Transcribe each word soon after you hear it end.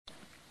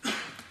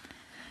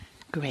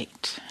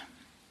Great.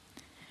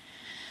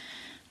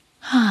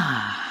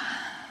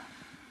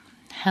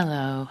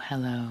 Hello,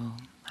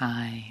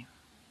 hi.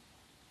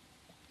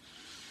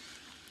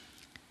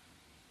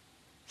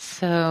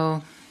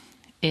 So,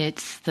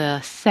 it's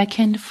the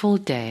second full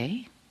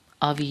day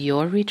of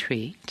your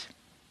retreat.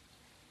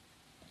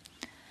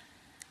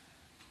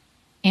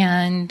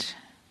 And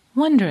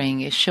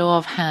wondering, a show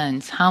of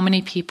hands, how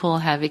many people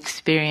have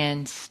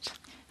experienced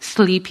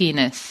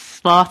sleepiness,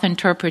 sloth and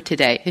torpor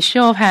today? A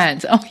show of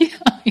hands. Oh yeah,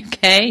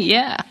 okay,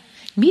 yeah.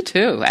 Me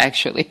too,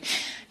 actually.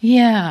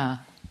 Yeah.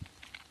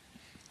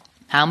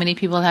 How many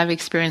people have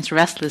experienced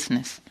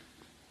restlessness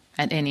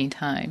at any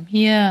time?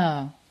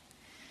 Yeah.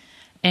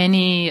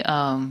 Any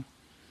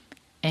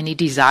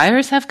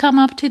desires have come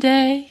up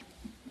today?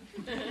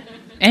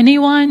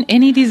 Anyone?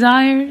 Any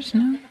desires?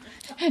 No?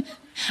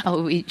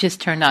 Oh, we just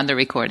turned on the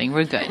recording.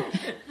 We're good.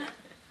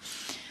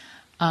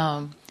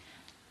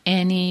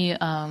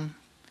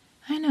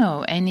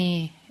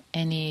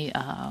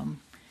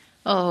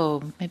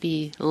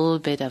 Maybe a little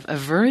bit of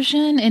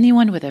aversion?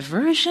 Anyone with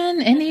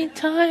aversion?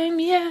 Anytime?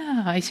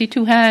 Yeah, I see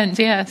two hands,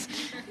 yes.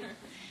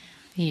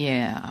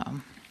 Yeah.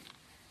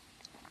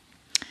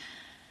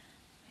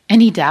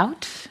 Any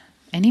doubt?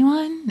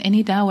 Anyone?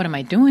 Any doubt? What am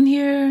I doing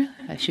here?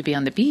 I should be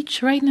on the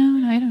beach right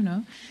now? I don't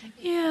know.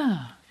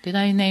 Yeah. Did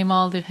I name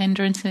all the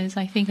hindrances?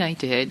 I think I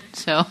did.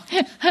 So,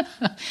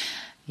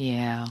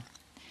 yeah.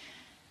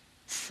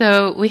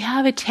 So we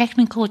have a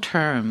technical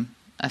term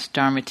as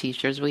Dharma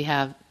teachers. We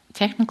have a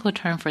technical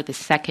term for the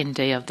second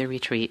day of the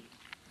retreat.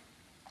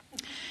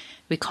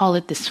 We call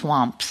it the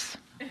swamps.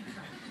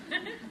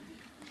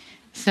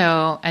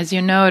 So, as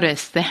you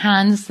notice, the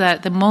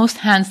most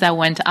hands that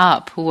went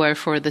up were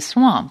for the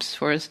swamps,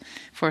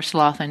 for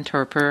sloth and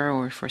torpor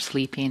or for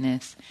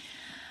sleepiness.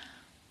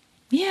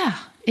 Yeah,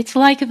 it's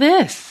like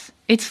this.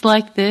 It's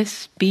like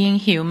this, being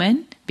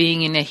human,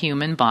 being in a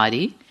human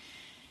body,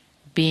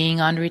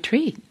 being on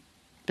retreat.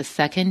 The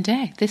second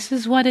day. This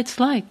is what it's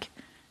like.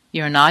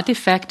 You're not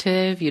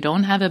defective. You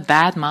don't have a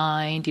bad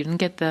mind. You didn't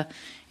get the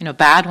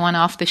bad one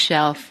off the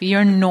shelf.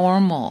 You're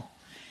normal.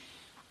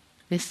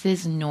 This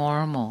is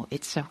normal.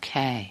 It's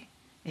okay.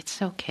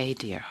 It's okay,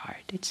 dear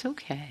heart. It's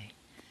okay.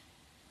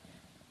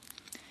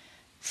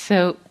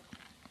 So,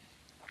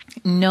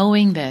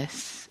 knowing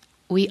this,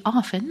 we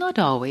often, not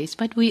always,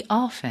 but we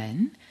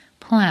often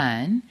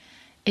plan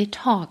a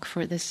talk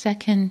for the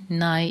second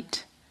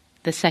night,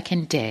 the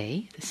second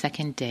day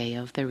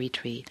of the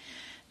retreat,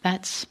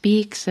 that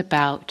speaks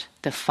about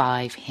the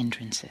 5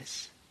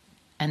 hindrances.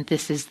 And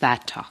this is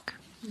that talk.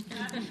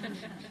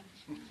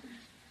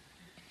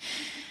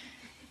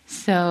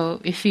 So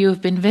if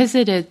you've been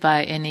visited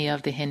by any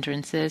of the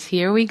hindrances,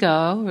 here we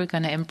go. We're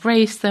going to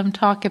embrace them,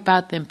 talk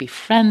about them,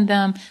 befriend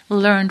them,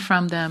 learn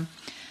from them.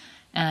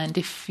 And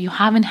if you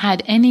haven't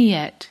had any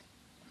yet,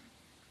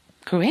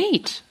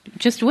 great.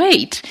 Just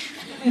wait.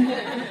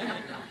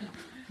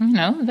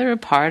 They're a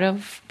part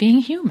of being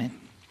human.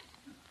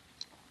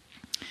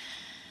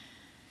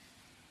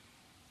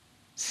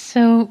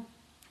 So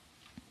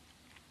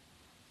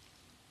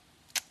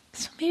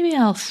maybe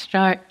I'll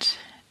start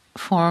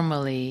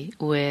formally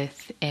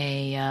with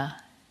a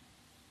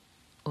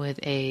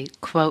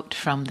quote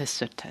from the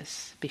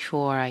suttas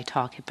before I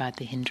talk about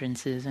the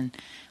hindrances and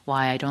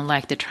why I don't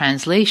like the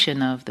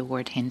translation of the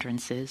word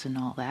hindrances and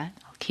all that.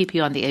 I'll keep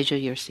you on the edge of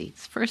your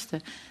seats. First,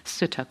 the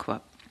sutta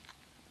quote.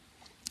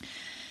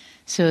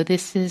 So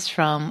this is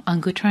from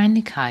Anguttara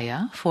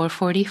Nikaya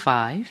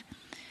 445.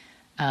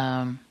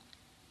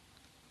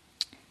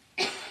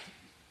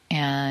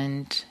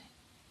 And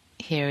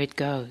here it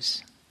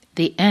goes.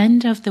 The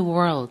end of the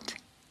world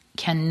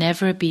can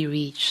never be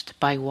reached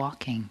by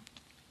walking.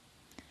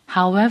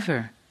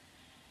 However,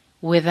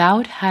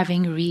 without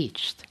having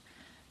reached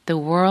the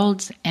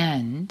world's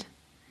end,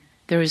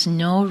 there is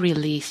no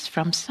release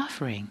from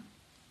suffering.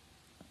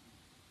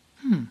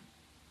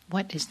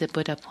 What is the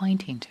Buddha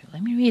pointing to?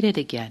 Let me read it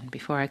again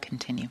before I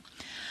continue.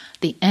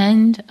 The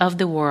end of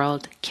the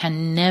world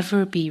can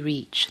never be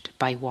reached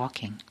by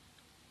walking.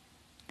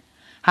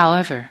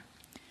 However,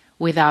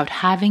 without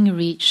having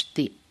reached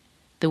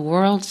the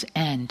world's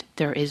end,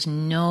 there is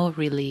no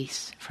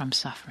release from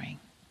suffering.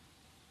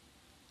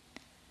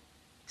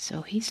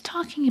 So he's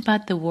talking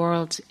about the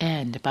world's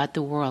end, about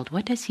the world.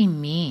 What does he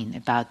mean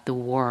about the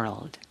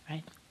world?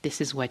 Right? This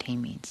is what he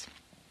means.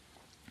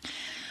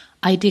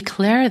 I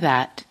declare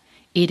that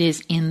it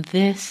is in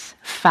this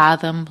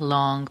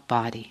fathom-long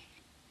body,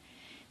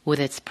 with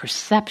its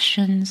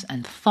perceptions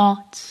and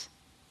thoughts,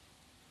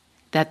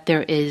 that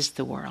there is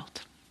the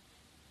world.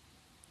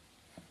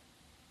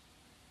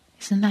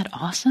 Isn't that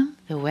awesome,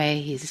 the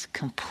way he's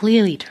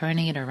completely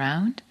turning it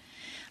around?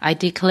 I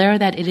declare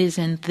that it is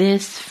in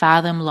this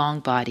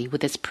fathom-long body,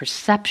 with its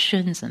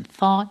perceptions and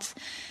thoughts,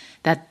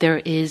 that there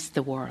is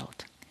the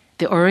world.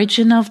 The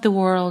origin of the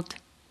world,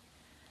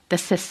 the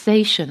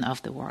cessation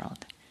of the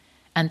world,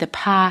 and the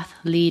path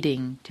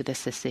leading to the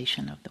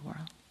cessation of the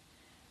world.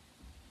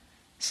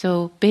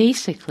 So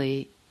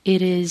basically,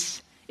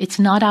 it's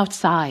not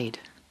outside,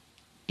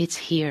 it's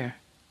here.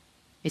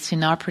 It's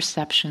in our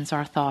perceptions,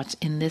 our thoughts,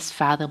 in this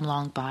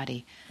fathom-long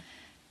body.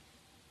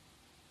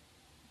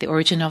 The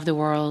origin of the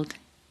world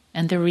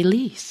and the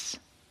release,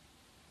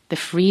 the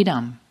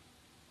freedom,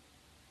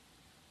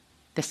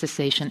 the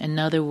cessation,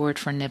 another word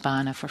for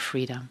nibbana, for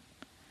freedom.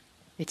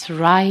 It's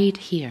right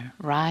here,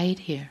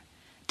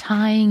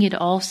 tying it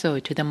also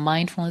to the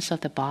mindfulness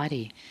of the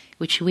body,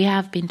 which we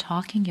have been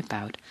talking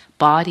about,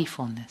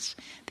 bodyfulness,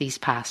 these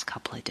past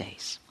couple of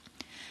days.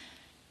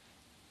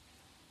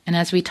 And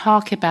as we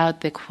talk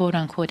about the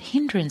quote-unquote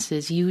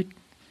hindrances, you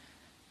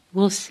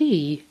will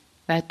see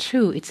that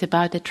too, it's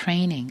about the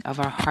training of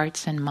our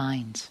hearts and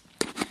minds.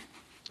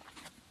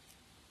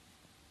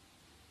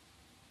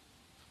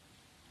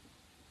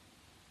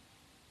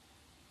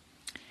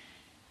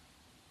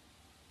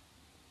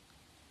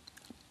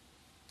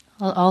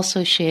 I'll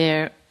also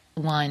share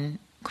one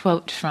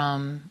quote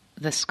from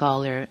the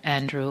scholar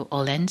Andrew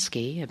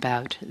Olensky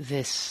about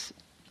this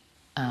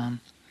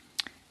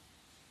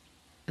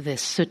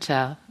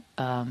sutta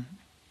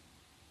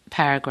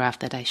paragraph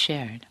that I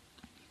shared,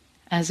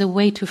 as a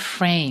way to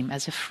frame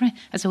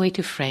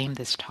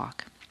this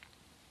talk.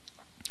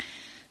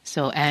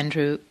 So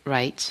Andrew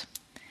writes,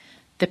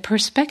 "The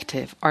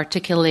perspective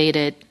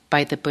articulated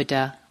by the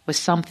Buddha was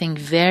something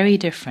very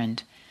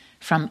different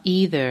from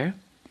either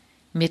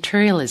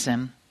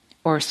materialism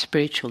or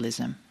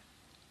spiritualism,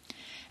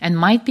 and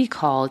might be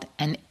called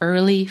an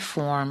early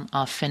form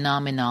of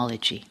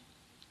phenomenology."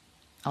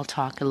 I'll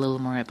talk a little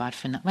more about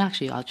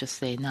I'll just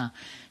say now.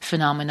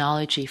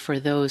 Phenomenology, for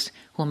those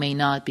who may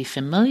not be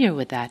familiar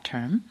with that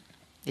term,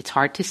 it's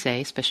hard to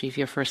say, especially if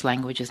your first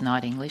language is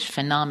not English.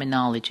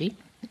 Phenomenology.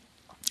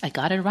 I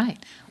got it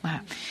right. Wow.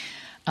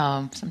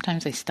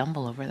 Sometimes I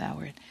stumble over that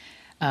word.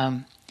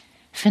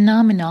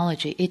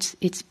 Phenomenology,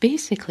 it's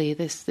basically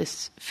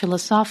this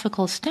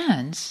philosophical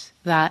stance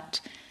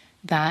that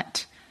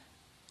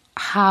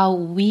how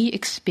we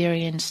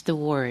experience the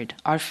world,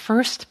 our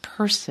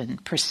first-person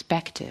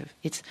perspective.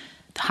 It's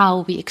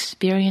how we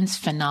experience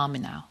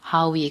phenomena,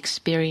 how we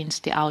experience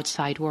the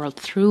outside world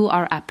through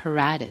our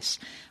apparatus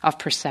of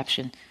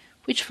perception,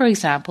 which, for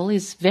example,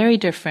 is very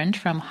different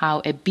from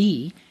how a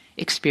bee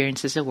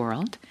experiences the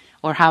world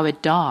or how a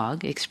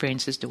dog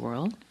experiences the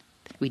world.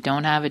 We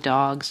don't have a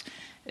dog's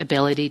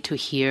ability to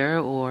hear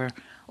or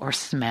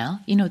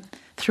smell.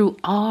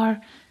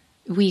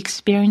 We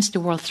experience the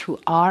world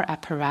through our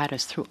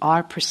apparatus, through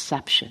our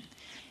perception.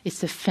 It's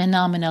the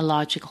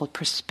phenomenological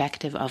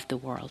perspective of the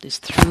world. It's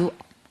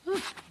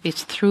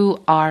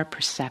through our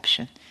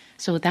perception.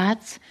 So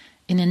that's,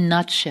 in a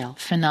nutshell,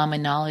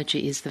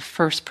 phenomenology is the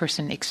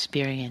first-person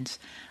experience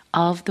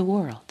of the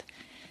world.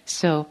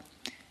 So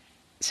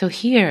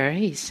here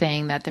he's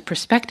saying that the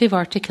perspective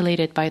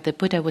articulated by the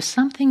Buddha was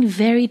something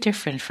very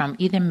different from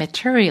either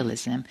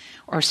materialism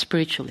or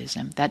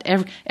spiritualism, that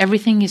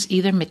everything is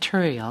either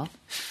material,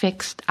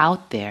 fixed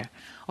out there,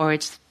 or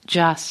it's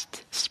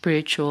just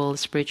spiritual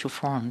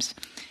forms.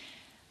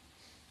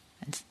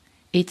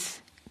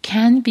 It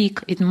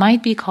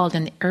might be called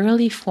an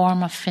early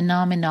form of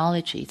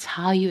phenomenology. It's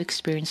how you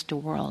experience the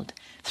world,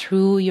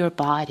 through your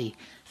body,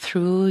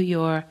 through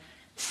your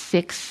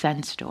 6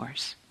 sense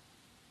doors.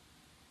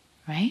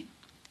 Right?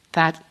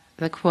 That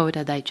the quote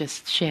that I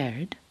just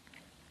shared.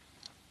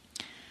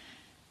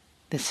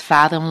 This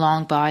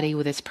fathom-long body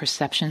with its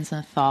perceptions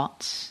and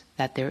thoughts,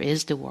 that there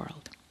is the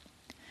world.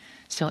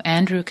 So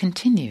Andrew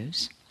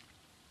continues,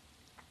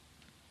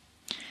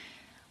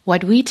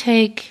 "What we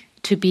take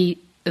to be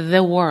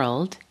the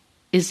world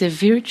is a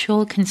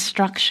virtual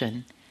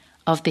construction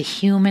of the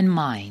human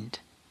mind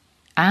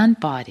and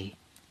body,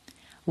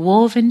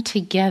 woven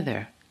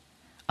together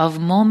of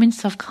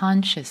moments of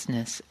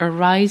consciousness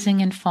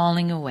arising and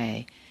falling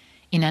away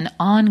in an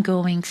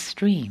ongoing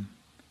stream.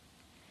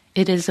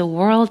 It is a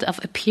world of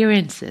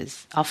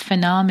appearances, of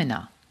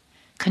phenomena,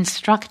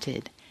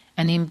 constructed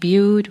and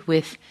imbued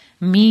with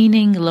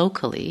meaning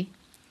locally.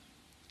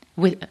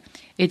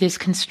 It is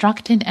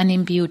constructed and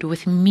imbued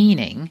with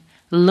meaning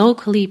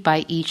locally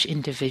by each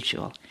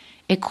individual,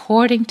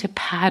 according to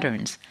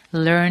patterns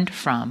learned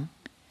from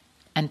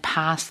and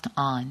passed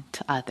on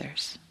to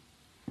others."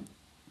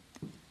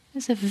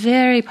 It's a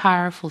very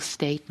powerful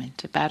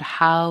statement about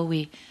how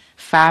we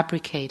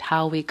fabricate,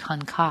 how we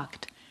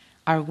concoct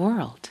our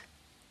world.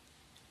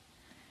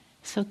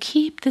 So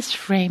keep this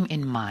frame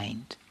in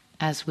mind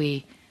as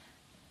we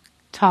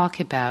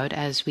talk about,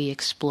 as we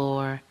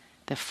explore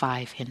the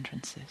 5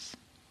 hindrances.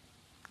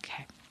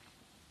 Okay.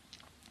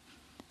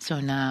 So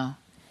now,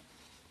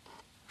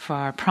 for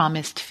our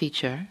promised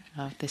feature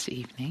of this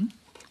evening.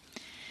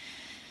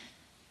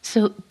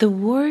 So the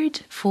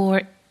word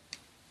for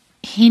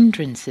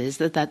hindrances,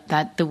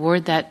 that the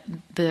word that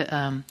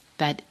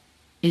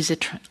is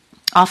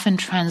often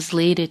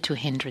translated to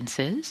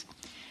hindrances,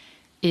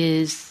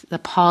 is the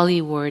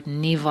Pali word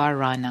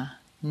nivarana,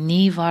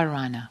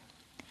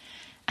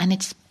 and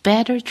it's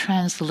better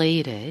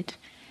translated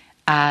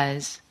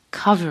as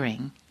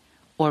covering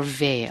or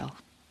veil.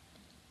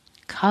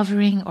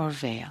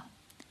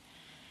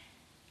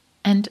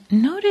 And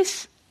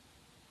notice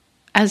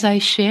as I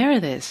share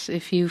this,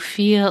 if you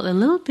feel a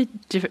little bit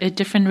a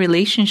different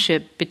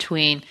relationship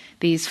between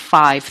these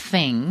 5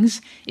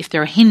 things, if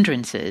they're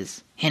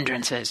hindrances,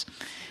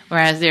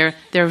 whereas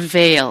they're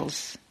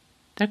veils,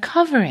 they're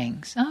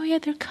coverings. Oh yeah,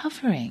 they're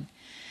covering.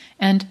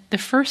 And the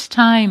first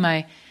time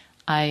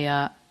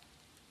I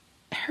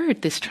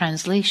heard this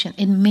translation,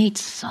 it made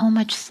so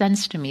much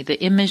sense to me. The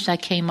image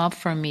that came up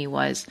for me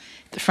was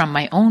from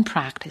my own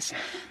practice,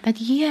 that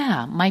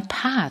my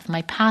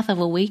path of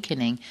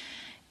awakening,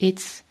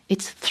 it's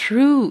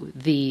through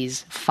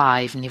these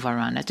 5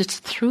 nivaranas. It's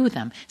through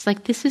them. It's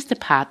like, this is the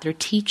path they're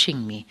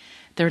teaching me.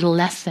 They're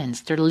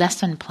lessons, they're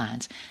lesson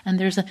plans. And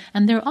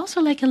they're also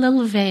like a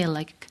little veil,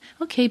 like,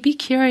 okay, be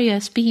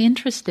curious, be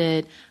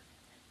interested.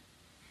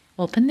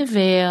 Open the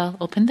veil,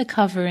 open the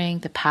covering,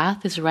 the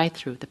path is right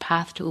through. The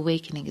path to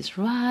awakening is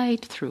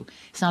right through.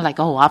 It's not like,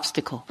 oh,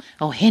 obstacle,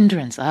 oh,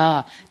 hindrance,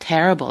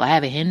 terrible, I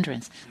have a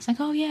hindrance. It's like,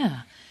 oh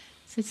yeah,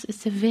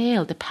 it's a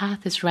veil, the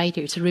path is right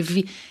here.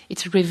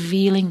 It's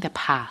revealing the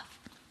path.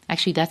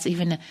 Actually, that's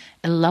even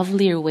a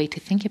lovelier way to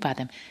think about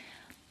them.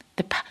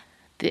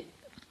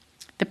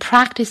 The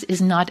practice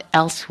is not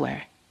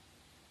elsewhere.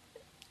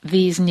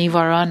 These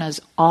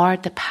nivaranas are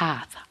the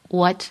path.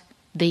 What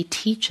they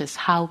teach us,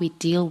 how we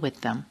deal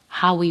with them,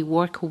 how we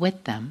work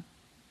with them.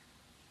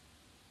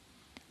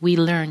 We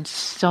learn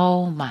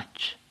so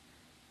much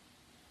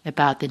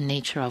about the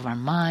nature of our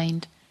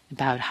mind,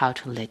 about how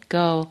to let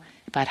go,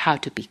 about how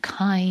to be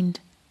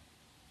kind,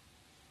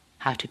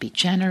 how to be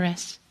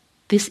generous.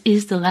 This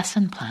is the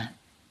lesson plan.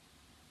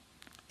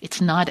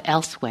 It's not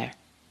elsewhere.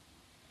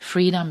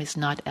 Freedom is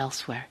not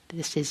elsewhere.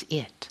 This is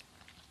it.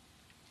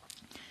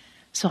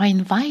 So I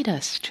invite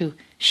us to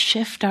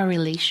shift our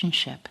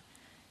relationship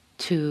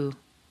to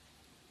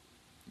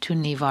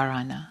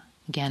nivarana.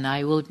 Again,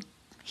 I will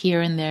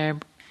here and there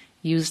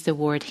use the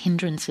word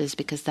hindrances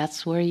because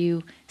that's where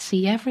you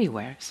see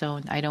everywhere. So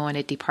I don't want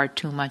to depart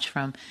too much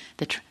from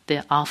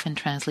the often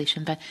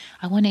translation, but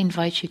I want to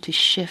invite you to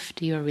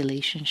shift your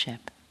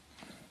relationship.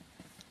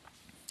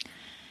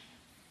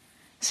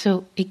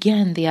 So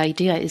again, the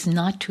idea is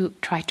not to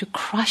try to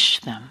crush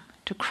them,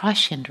 to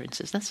crush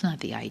hindrances. That's not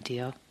the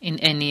idea in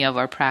any of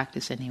our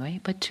practice anyway,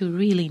 but to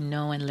really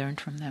know and learn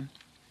from them.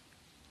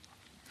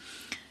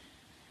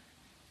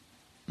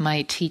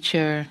 My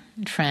teacher,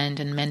 friend,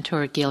 and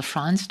mentor, Gail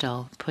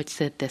Fronsdal, puts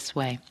it this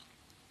way,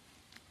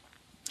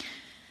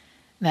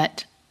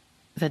 that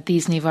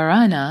these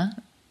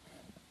nivarana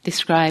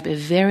describe a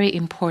very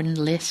important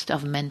list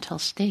of mental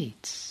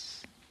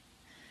states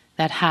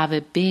that have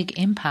a big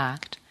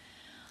impact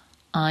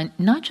on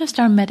not just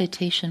our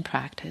meditation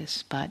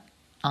practice, but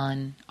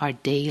on our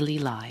daily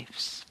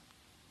lives.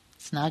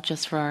 It's not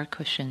just for our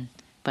cushion,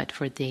 but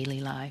for daily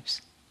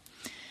lives.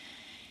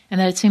 And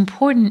that it's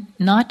important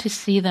not to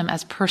see them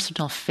as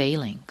personal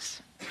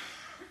failings,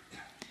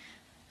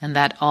 and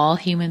that all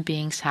human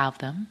beings have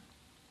them,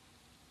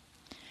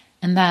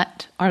 and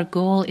that our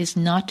goal is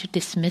not to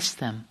dismiss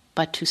them,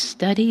 but to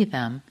study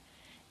them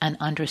and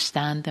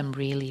understand them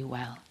really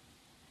well.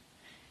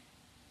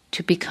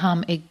 To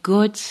become a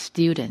good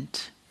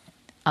student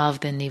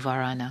of the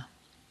nivarana.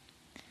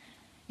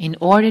 In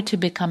order to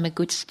become a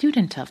good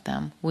student of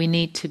them, we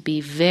need to be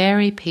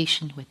very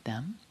patient with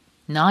them,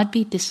 not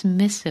be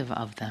dismissive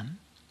of them.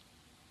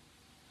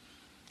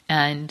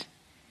 And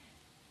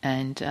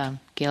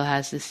Gail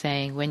has this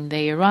saying, when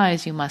they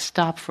arise, you must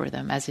stop for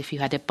them, as if you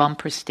had a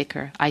bumper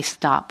sticker, I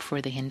stop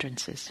for the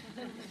hindrances.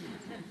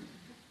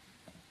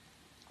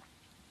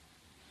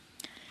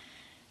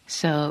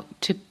 So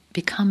to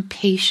become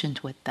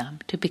patient with them,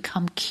 to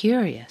become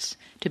curious,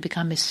 to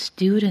become a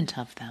student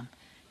of them,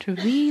 to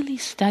really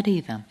study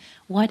them.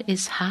 What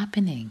is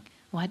happening?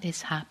 What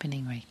is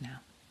happening right now?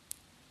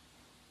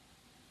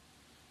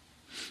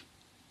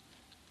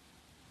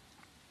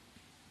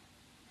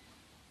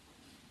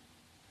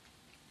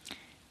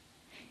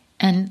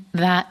 And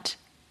that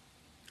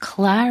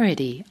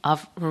clarity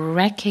of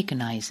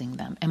recognizing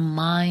them, a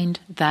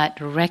mind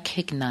that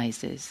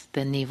recognizes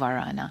the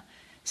nivarana,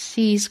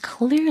 sees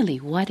clearly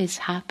what is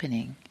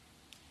happening,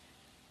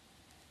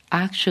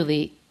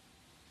 actually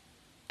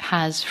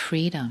has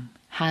freedom,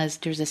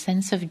 there's a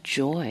sense of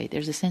joy,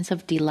 there's a sense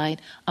of delight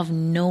of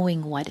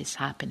knowing what is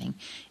happening,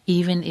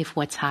 even if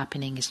what's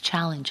happening is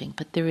challenging.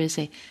 But there is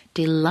a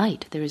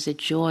delight, there is a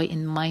joy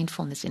in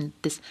mindfulness, in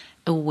this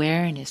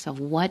awareness of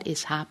what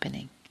is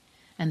happening.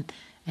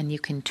 And you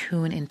can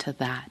tune into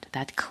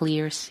that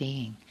clear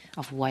seeing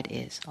of what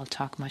is. I'll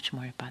talk much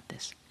more about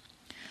this.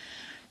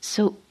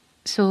 So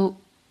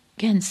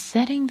again,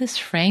 setting this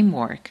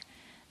framework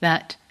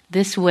that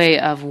this way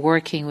of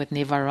working with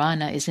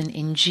nivarana is an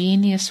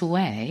ingenious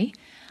way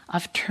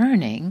of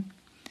turning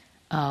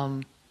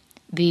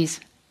these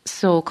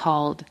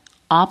so-called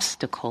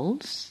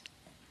obstacles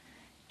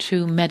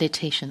to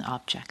meditation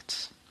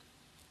objects.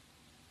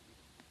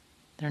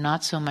 They're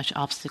not so much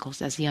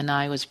obstacles as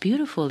Yanai was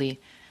beautifully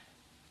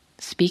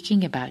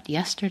speaking about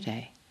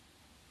yesterday.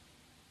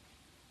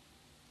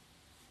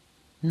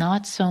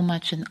 not so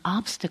much an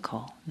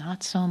obstacle,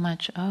 not so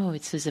much, oh,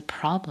 this is a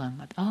problem,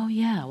 but, oh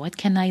yeah, what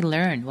can I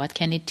learn? What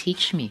can it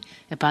teach me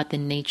about the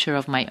nature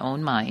of my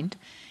own mind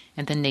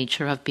and the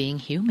nature of being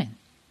human?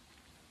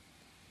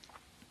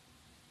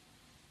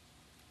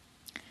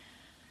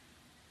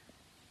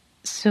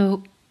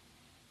 So,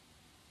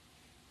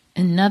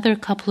 another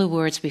couple of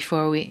words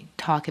before we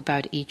talk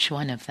about each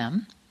one of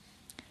them.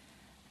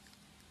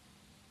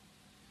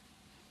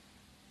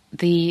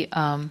 The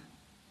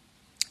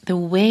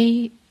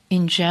way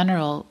in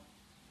general,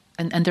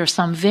 and there are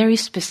some very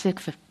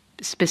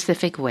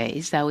specific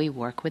ways that we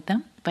work with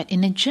them, but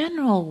in a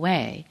general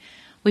way,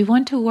 we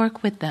want to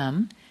work with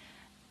them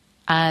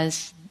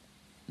as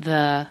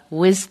the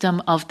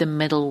wisdom of the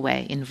middle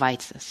way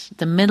invites us.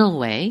 The middle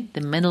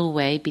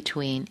way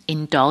between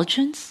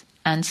indulgence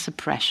and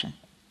suppression.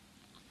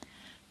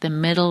 The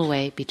middle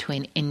way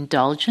between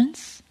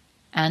indulgence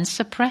and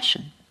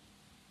suppression.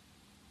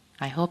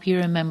 I hope you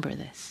remember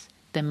this.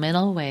 The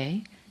middle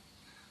way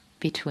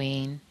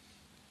between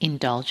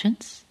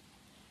indulgence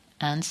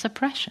and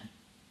suppression,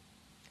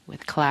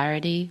 with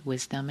clarity,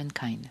 wisdom, and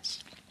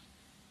kindness.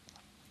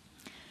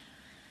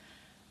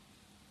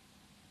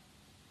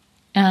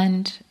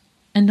 And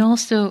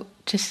also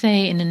to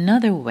say in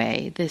another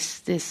way,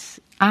 this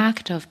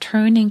act of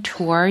turning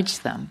towards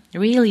them,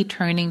 really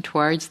turning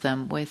towards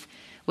them with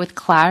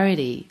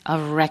clarity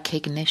of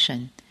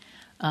recognition,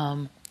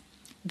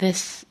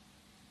 this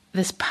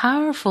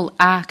powerful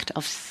act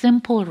of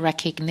simple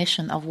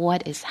recognition of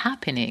what is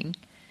happening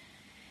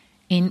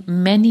in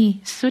many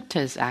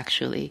suttas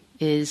actually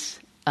is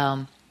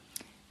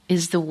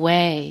the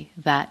way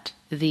that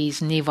these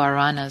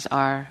nivaranas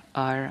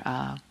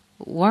are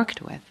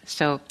worked with.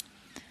 So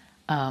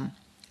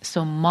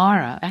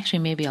Mara, actually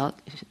maybe I'll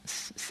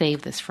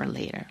save this for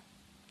later.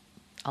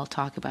 I'll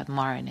talk about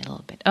Mara in a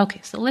little bit.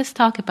 Okay, so let's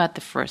talk about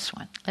the first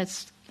one.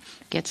 Let's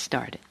get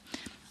started.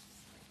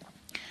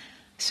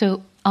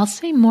 So I'll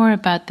say more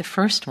about the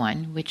first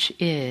one, which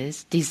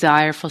is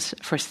desire for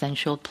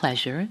sensual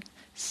pleasure,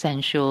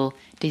 sensual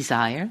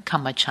desire,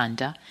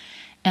 kamachanda,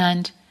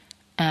 and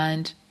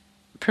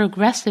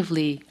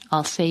progressively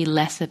I'll say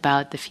less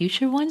about the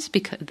future ones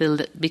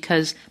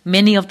because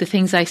many of the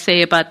things I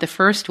say about the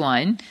first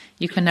one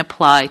you can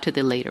apply to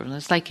the later one.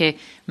 It's like a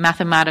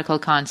mathematical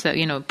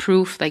concept,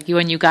 proof. Like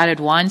when you got it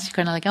once, you're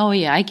kind of like, oh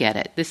yeah, I get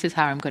it. This is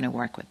how I'm going to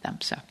work with them.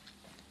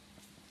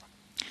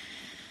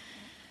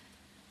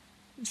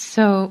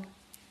 So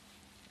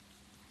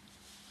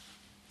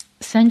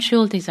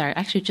sensual desire.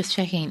 Actually, just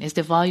checking, is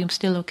the volume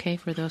still okay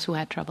for those who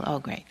had trouble? Oh,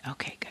 great.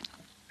 Okay, good.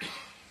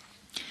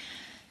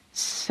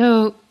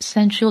 So,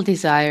 sensual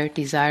desire,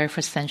 desire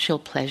for sensual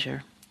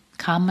pleasure,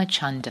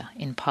 kamachanda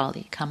in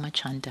Pali,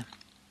 kamachanda.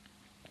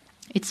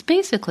 It's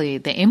basically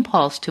the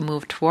impulse to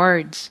move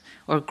towards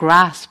or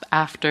grasp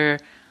after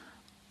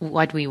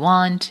what we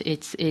want.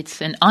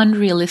 It's an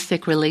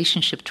unrealistic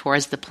relationship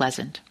towards the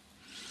pleasant.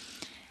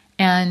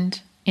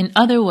 And in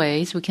other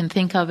ways, we can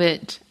think of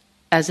it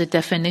as a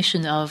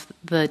definition of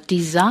the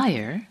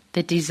desire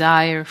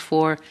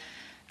for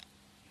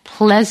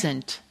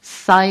pleasant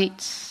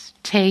sights,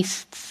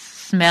 tastes,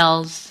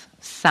 smells,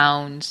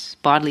 sounds,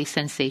 bodily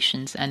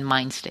sensations, and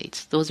mind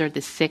states. Those are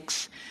the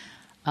six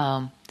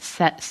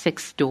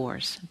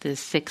doors, the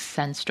 6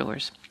 sense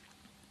doors.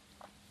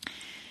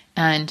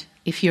 And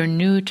if you're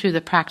new to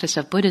the practice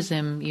of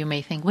Buddhism, you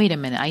may think, wait a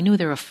minute, I knew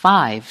there were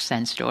 5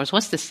 sense doors.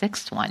 What's the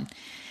 6th one?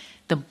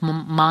 The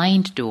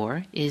mind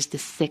door is the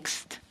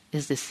sixth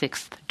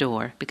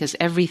door, because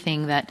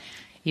everything that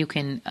you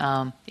can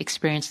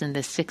experience in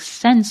the 6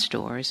 sense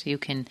doors, you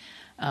can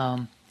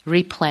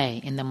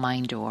replay in the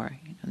mind door.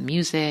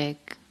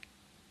 Music,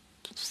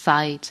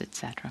 sights,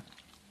 etc.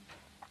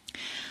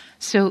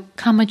 So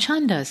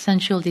kamachanda,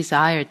 sensual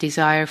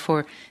desire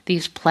for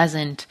these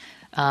pleasant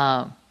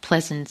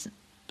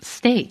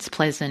states,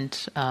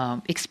 pleasant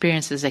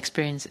experiences,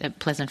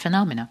 pleasant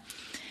phenomena.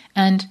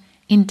 And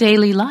in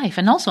daily life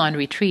and also on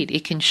retreat,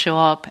 it can show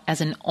up as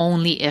an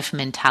only if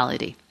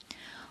mentality.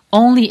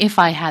 Only if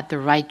I had the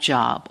right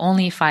job,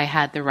 only if I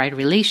had the right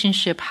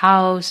relationship,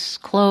 house,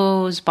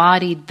 clothes,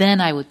 body, then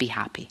I would be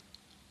happy.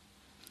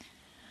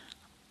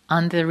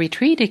 On the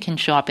retreat, it can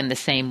show up in the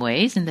same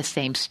ways, in the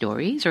same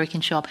stories, or it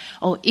can show up,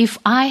 oh, if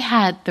I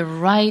had the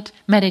right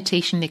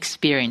meditation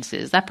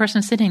experiences, that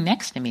person sitting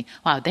next to me,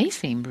 wow, they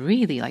seem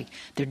really like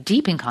they're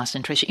deep in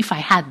concentration. If I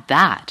had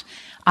that,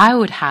 I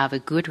would have a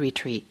good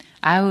retreat.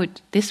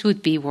 This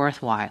would be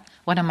worthwhile.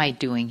 What am I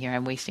doing here?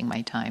 I'm wasting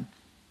my time.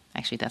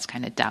 Actually, that's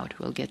kind of doubt.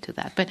 We'll get to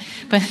that. But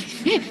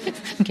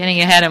I'm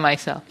getting ahead of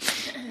myself.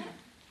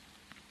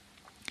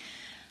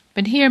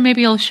 But here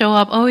maybe it'll show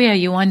up, oh yeah,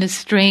 you want to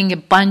string a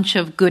bunch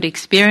of good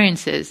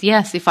experiences.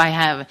 Yes, if I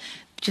have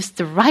just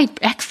the right,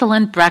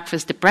 excellent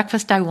breakfast, the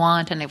breakfast I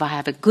want, and if I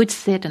have a good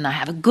sit, and I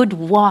have a good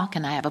walk,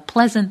 and I have a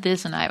pleasant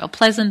this, and I have a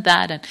pleasant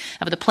that, and I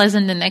have the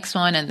pleasant the next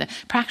one, and the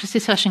practice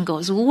session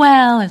goes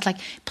well, and it's like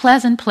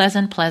pleasant,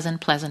 pleasant,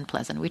 pleasant, pleasant,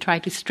 pleasant. We try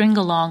to string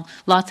along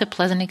lots of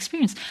pleasant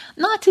experience.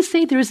 Not to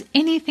say there's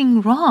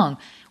anything wrong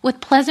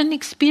with pleasant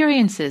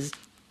experiences.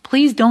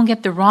 Please don't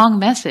get the wrong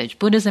message.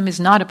 Buddhism is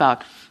not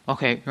about,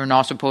 okay, you're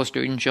not supposed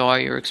to enjoy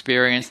your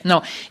experience.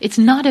 No, it's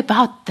not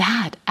about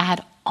that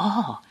at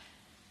all.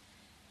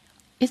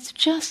 It's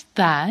just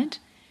that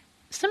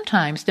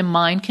sometimes the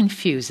mind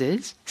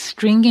confuses,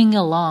 stringing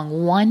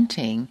along,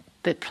 wanting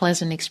the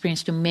pleasant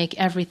experience to make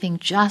everything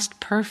just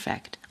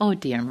perfect. Oh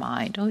dear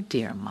mind,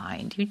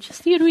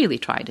 you really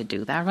try to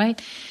do that,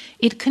 right?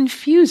 It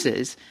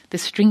confuses the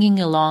stringing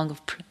along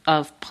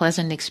of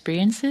pleasant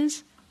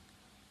experiences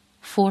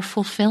for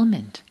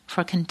fulfillment,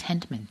 for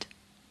contentment.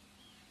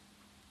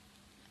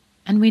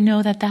 And we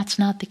know that that's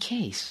not the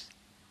case.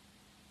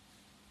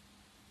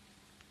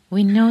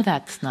 We know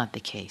that's not the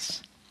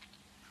case.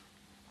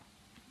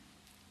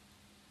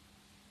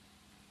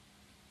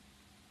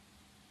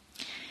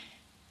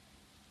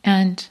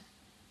 And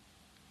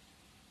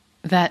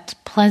that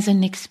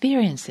pleasant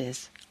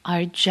experiences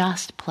are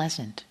just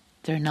pleasant.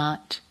 They're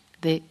not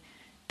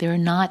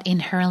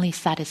inherently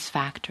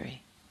satisfactory.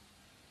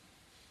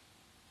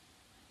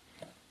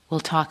 We'll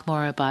talk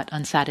more about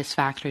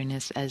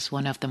unsatisfactoriness as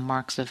one of the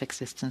marks of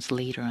existence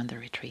later on the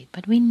retreat.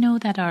 But we know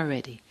that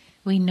already.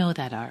 We know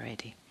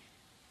that.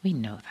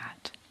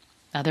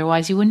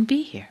 Otherwise you wouldn't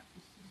be here.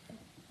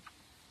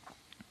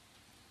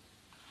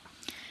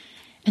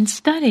 And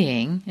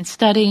studying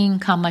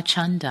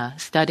kamachanda,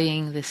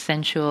 studying the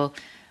sensual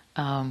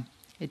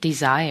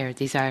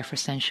desire for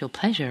sensual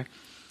pleasure,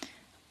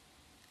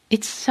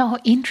 it's so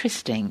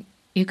interesting.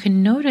 You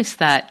can notice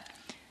that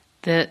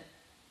the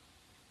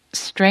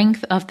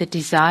strength of the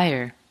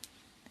desire,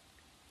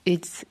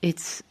 it's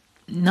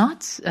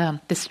not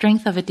the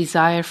strength of a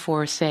desire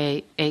for,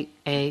 say,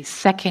 a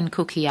second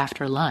cookie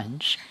after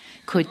lunch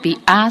could be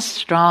as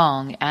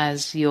strong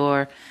as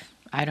your,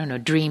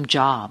 dream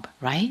job,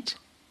 right?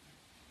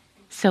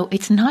 So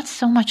it's not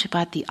so much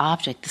about the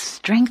object. The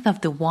strength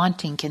of the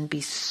wanting can be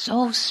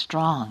so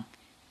strong.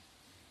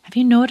 Have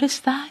you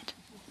noticed that?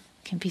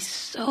 It can be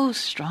so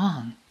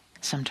strong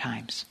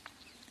sometimes.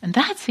 And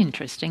that's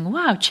interesting.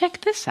 Wow, check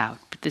this out,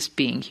 this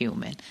being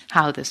human,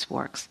 how this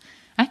works.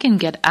 I can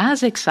get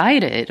as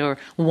excited or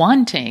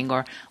wanting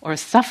or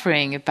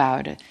suffering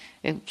about a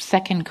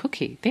second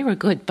cookie. They were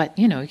good, but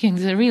you can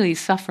really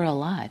suffer a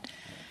lot.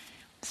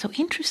 So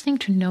interesting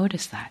to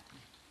notice that.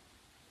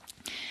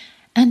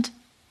 And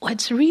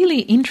what's really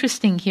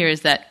interesting here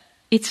is that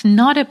it's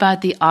not about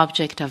the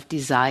object of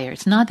desire.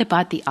 It's not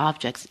about the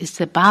objects.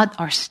 It's about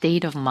our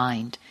state of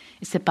mind.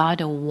 It's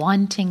about a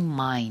wanting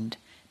mind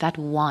that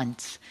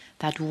wants.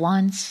 And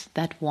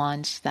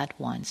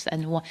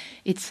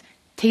it's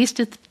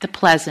tasted the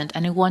pleasant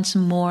and it wants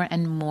more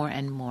and more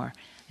and more.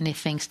 And it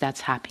thinks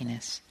that's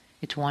happiness.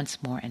 It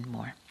wants more and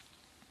more.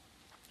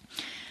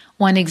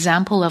 One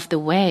example of the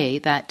way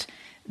that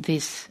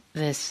this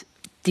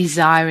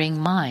desiring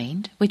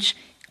mind, which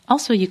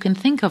also you can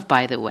think of,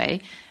 by the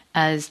way,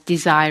 as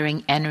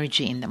desiring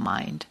energy in the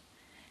mind,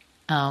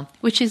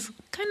 which is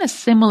kind of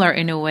similar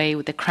in a way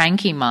with the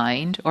cranky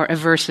mind or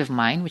aversive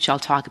mind, which I'll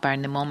talk about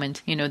in a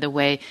moment. The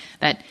way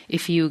that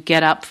if you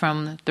get up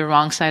from the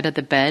wrong side of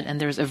the bed and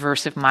there's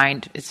aversive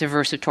mind, it's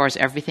aversive towards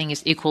everything,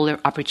 it's equal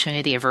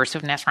opportunity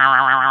aversiveness,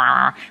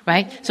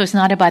 right? So it's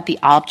not about the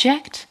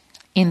object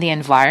in the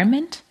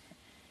environment,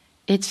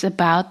 it's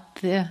about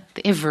the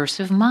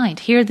aversive mind.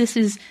 Here this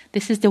is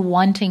the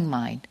wanting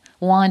mind.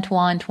 Want.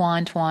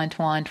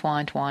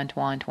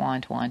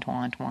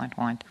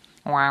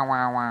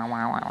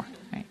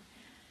 Right?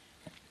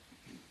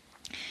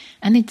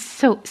 And it's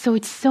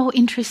so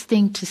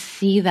interesting to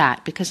see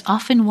that, because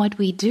often what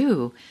we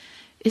do,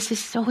 this is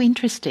so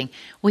interesting.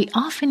 We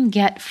often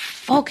get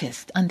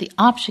focused on the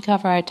object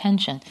of our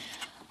attention.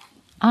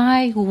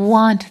 I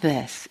want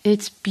this.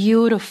 It's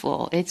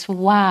beautiful. It's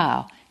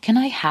wow. Can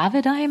I have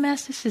it,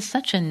 IMS? This is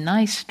such a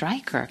nice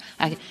striker.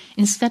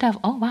 Instead of,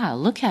 oh wow,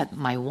 look at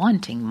my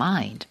wanting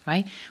mind,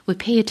 right? We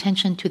pay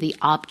attention to the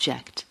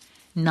object,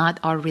 not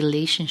our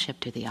relationship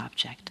to the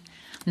object,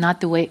 not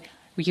the way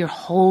you're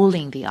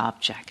holding the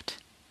object,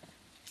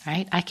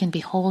 right? I can be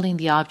holding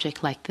the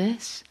object like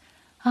this.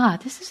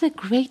 This is a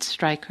great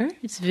striker.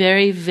 It's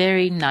very,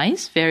 very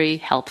nice, very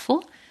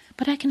helpful,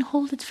 but I can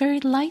hold it very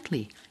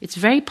lightly. It's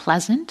very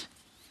pleasant.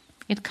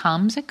 It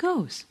comes, it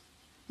goes.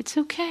 It's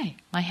okay.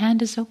 My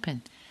hand is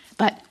open.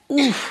 But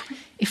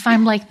if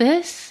I'm like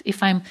this,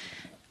 if I'm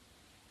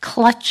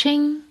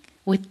clutching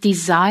with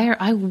desire,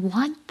 I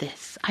want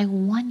this. I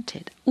want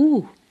it.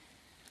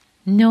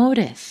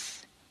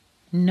 Notice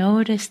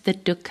the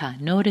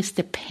dukkha. Notice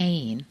the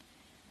pain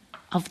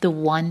of the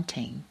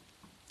wanting.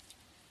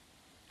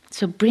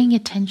 So bring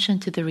attention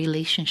to the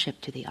relationship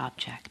to the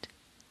object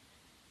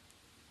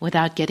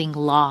without getting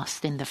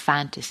lost in the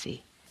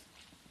fantasy.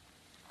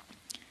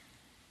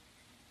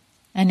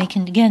 And it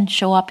can, again,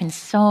 show up in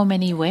so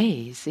many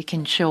ways. It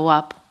can show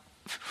up,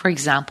 for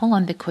example,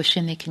 on the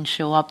cushion, it can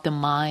show up the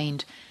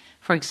mind,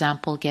 for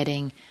example,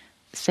 getting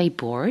say,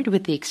 bored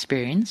with the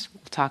experience.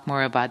 We'll talk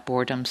more about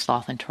boredom,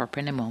 sloth, and torpor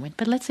in a moment.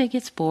 But let's say it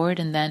gets bored,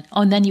 and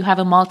then you have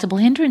a multiple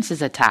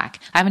hindrances attack.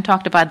 I haven't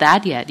talked about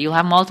that yet. You'll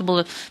have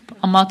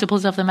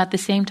multiples of them at the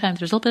same time.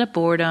 There's a little bit of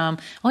boredom.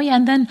 Oh yeah,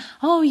 and then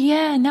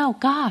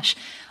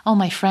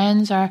my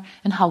friends are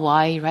in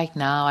Hawaii right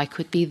now. I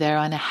could be there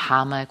on a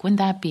hammock. Wouldn't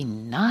that be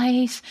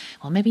nice?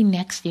 Well, maybe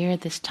next year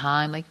at this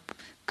time, like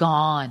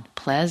gone.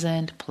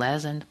 Pleasant,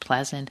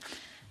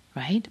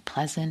 right?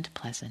 Pleasant.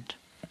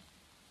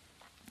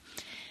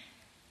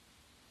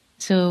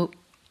 So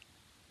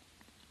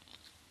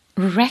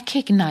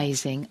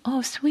recognizing,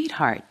 oh,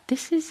 sweetheart,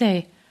 this is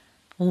a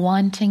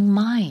wanting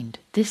mind.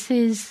 This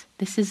is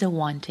a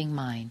wanting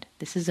mind.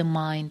 This is a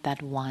mind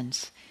that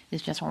wants.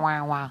 Is just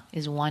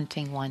is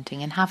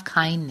wanting, and have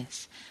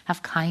kindness.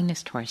 Have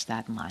kindness towards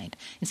that mind.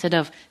 Instead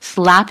of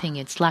slapping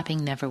it,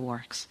 slapping never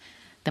works.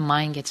 The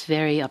mind gets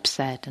very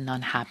upset and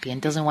unhappy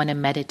and doesn't want to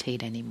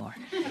meditate anymore.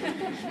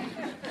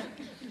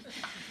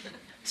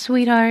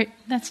 Sweetheart,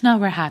 that's not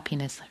where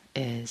happiness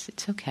is.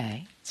 It's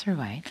okay. It's all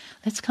right.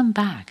 Let's come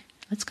back.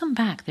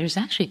 There's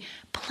actually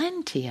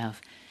plenty of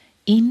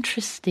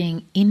interest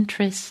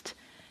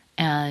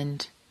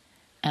and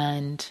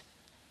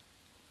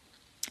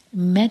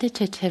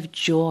meditative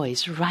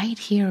joys right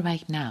here,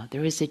 right now.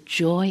 There is a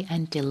joy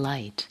and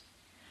delight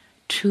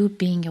to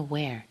being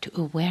aware, to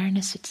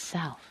awareness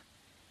itself.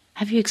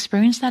 Have you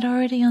experienced that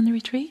already on the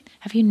retreat?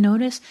 Have you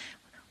noticed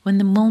when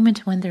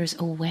there's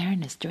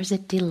awareness, there's a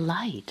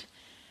delight?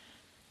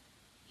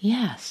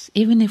 Yes,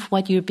 even if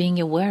what you're being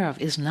aware of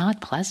is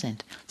not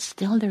pleasant,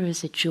 still there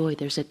is a joy,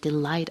 there's a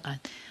delight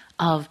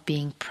of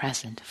being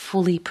present,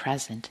 fully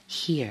present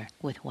here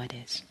with what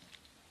is.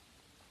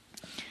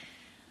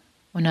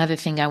 One other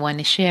thing I want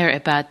to share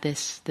about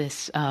this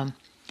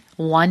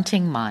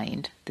wanting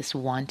mind,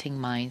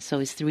 so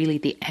it's really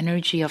the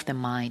energy of the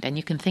mind, and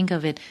you can think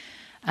of it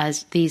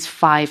as these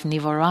 5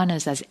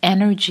 nivaranas as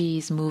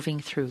energies moving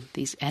through,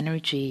 these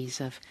energies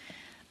of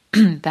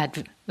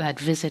that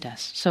visit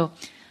us. So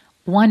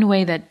one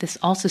way that this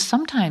also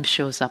sometimes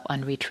shows up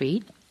on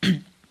retreat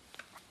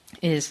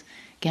is,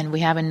 again,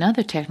 we have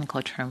another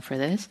technical term for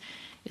this,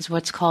 is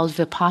what's called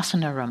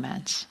vipassana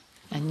romance.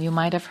 And you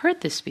might have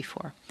heard this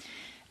before.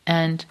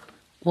 And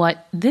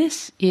what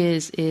this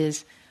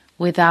is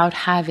without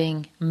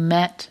having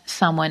met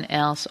someone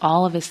else,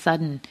 all of a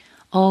sudden,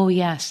 oh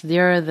yes,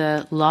 they're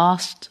the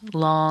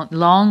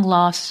long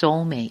lost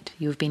soulmate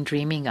you've been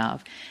dreaming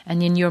of.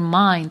 And in your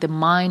mind, the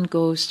mind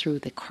goes through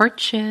the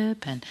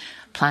courtship and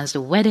plans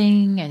the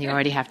wedding, and you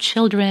already have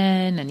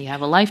children, and you have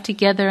a life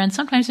together, and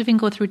sometimes even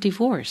go through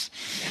divorce.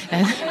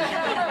 Like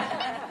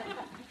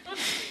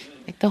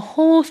the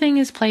whole thing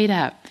is played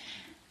out.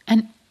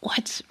 And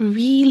what's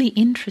really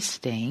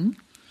interesting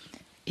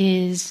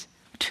is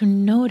to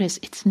notice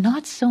it's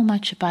not so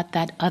much about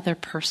that other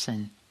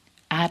person.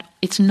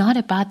 It's not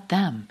about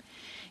them.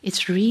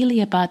 It's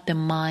really about the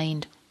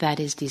mind that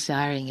is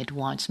desiring, it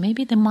wants.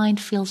 Maybe the mind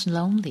feels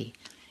lonely.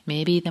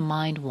 Maybe the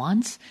mind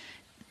wants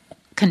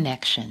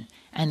connection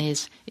and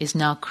is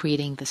now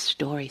creating the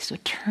story. So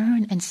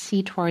turn and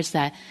see towards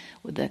that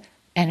with the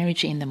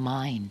energy in the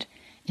mind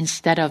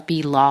instead of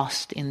be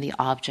lost in the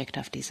object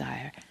of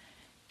desire.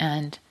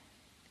 And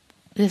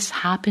this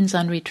happens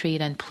on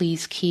retreat, and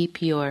please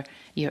keep your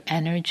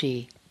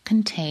energy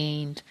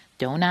contained.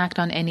 Don't act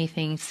on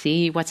anything.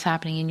 See what's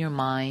happening in your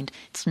mind.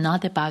 It's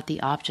not about the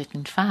object.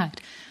 In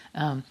fact,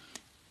 I've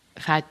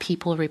had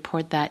people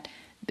report that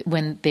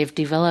when they've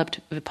developed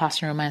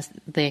Vipassana romance,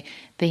 they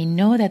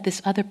know that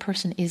this other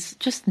person is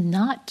just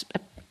not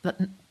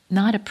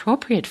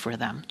appropriate for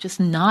them, just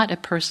not a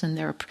person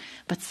there.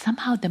 But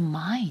somehow the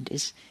mind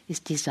is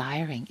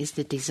desiring, is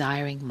the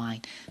desiring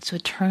mind. So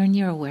turn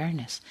your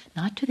awareness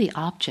not to the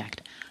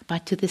object,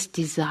 but to this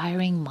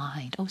desiring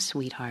mind. Oh,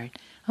 sweetheart,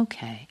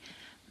 okay.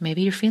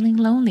 Maybe you're feeling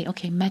lonely.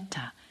 Okay,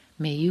 metta.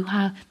 May you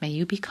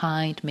be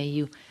kind. May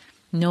you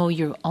know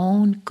your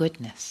own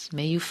goodness.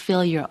 May you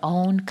fill your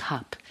own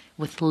cup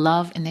with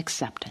love and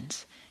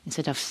acceptance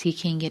instead of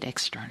seeking it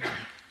externally.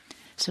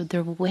 So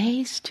there are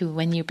ways to,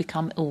 when you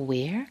become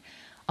aware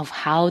of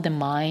how the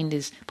mind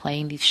is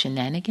playing these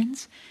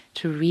shenanigans,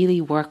 to really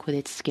work with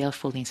it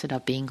skillfully instead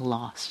of being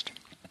lost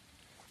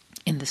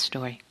in the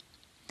story.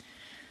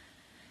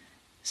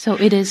 So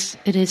it is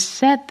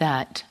said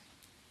that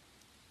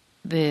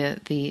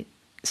the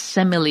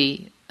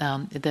simile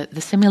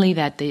the simile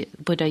that the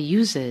Buddha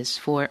uses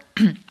for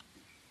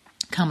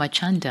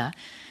kamachanda,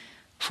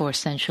 for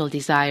sensual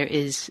desire,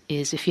 is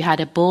if you had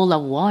a bowl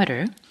of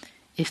water,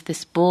 if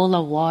this bowl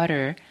of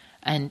water,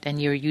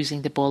 and you're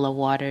using the bowl of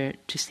water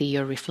to see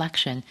your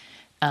reflection,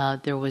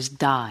 there was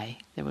dye,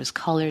 there was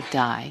colored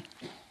dye.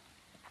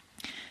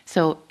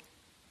 So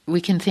we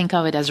can think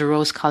of it as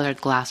rose-colored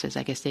glasses.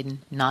 I guess they did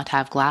not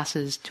have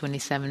glasses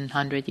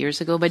 2,700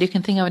 years ago, but you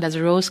can think of it as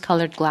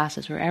rose-colored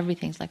glasses where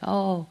everything's like,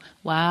 oh,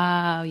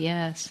 wow,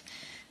 yes.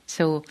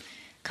 So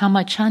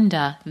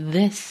kamachanda,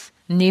 this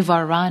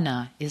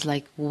nivarana, is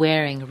like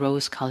wearing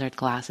rose-colored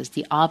glasses.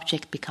 The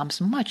object becomes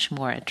much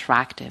more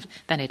attractive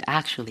than it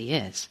actually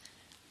is.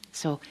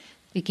 So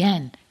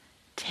again,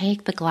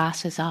 take the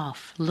glasses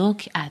off.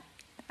 Look at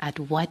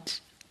what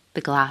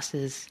the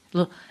glasses,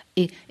 look,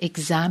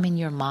 examine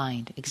your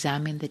mind,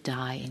 examine the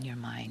die in your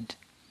mind.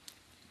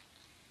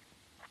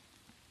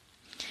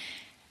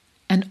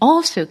 And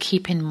also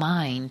keep in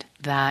mind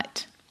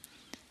that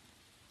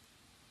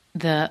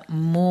the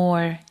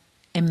more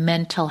a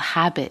mental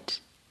habit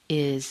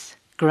is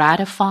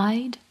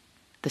gratified,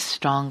 the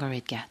stronger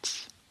it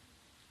gets.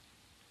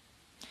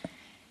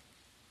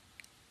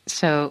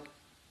 So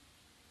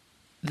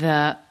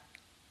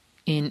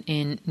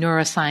in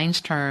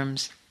neuroscience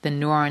terms, the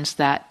neurons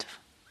that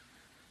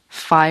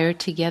fire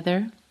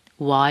together,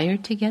 wire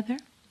together.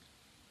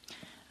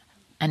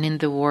 And in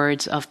the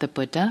words of the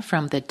Buddha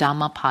from the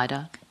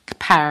Dhammapada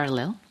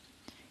parallel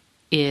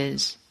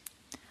is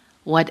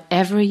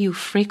whatever you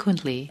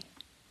frequently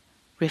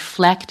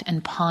reflect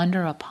and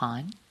ponder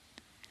upon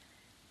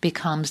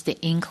becomes the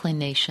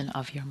inclination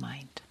of your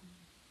mind.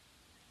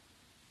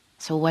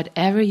 So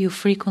whatever you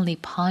frequently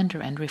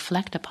ponder and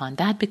reflect upon,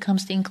 that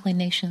becomes the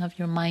inclination of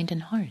your mind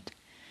and heart.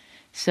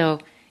 So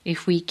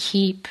if we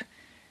keep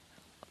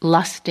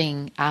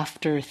lusting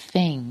after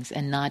things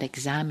and not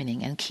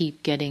examining and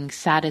keep getting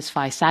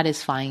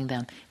satisfying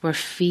them, we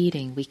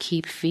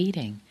keep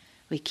feeding.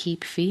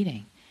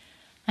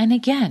 And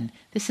again,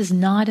 this is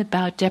not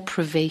about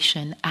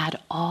deprivation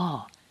at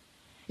all.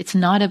 It's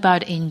not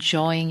about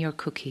enjoying your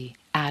cookie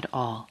at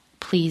all.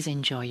 Please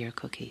enjoy your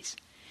cookies.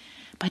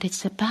 But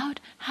it's about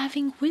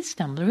having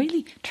wisdom,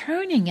 really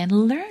turning and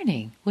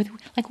learning with,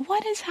 like,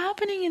 what is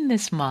happening in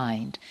this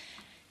mind?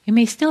 You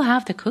may still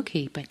have the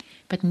cookie,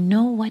 but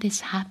know what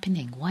is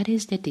happening. What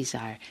is the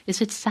desire?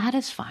 Is it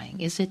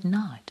satisfying? Is it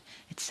not?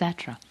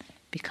 Etc.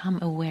 Become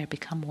aware,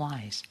 become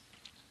wise.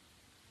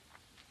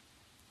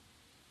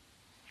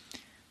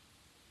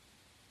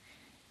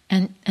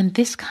 And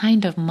this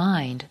kind of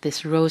mind,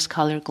 this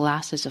rose-colored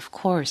glasses, of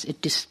course,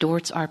 it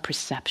distorts our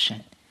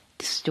perception.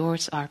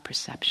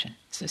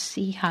 So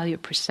see how your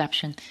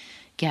perception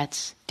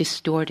gets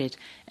distorted.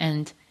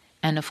 And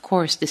of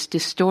course, this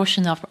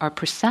distortion of our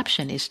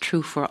perception is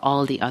true for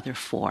all the other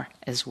four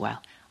as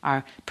well.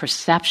 Our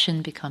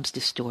perception becomes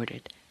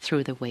distorted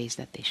through the ways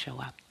that they show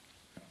up.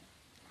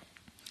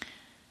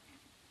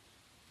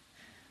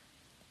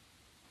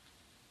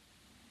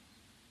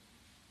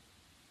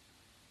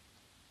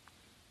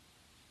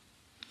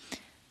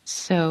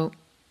 So,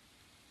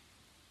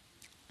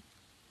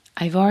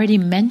 I've already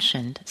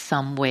mentioned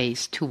some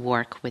ways to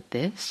work with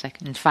this.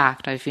 In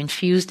fact, I've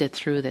infused it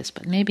through this,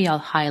 but maybe I'll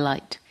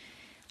highlight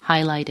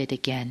it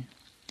again.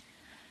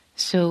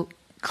 So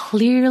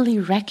clearly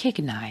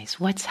recognize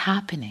what's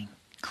happening.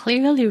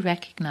 Clearly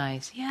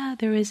recognize,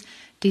 there is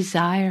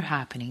desire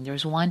happening.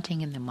 There's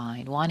wanting in the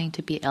mind, wanting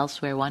to be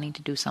elsewhere, wanting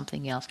to do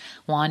something else,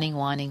 wanting,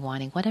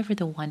 whatever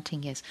the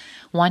wanting is,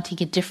 wanting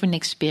a different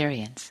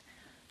experience.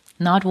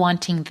 Not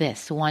wanting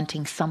this,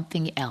 wanting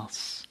something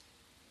else,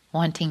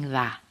 wanting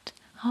that.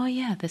 Oh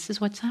yeah, this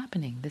is what's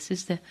happening. This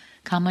is the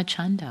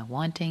kamachanda,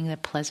 wanting a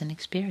pleasant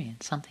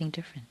experience, something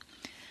different.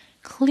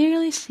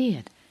 Clearly see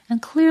it,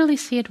 and clearly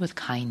see it with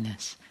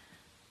kindness.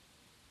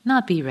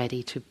 Not be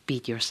ready to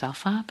beat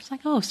yourself up. It's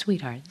like, oh,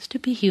 sweetheart, it's to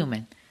be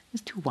human.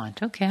 It's to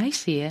want. Okay, I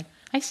see it.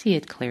 I see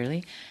it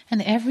clearly.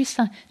 And every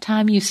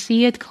time you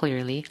see it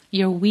clearly,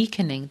 you're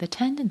weakening the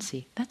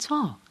tendency. That's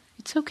all.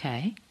 It's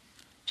okay.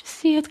 Just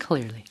see it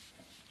clearly.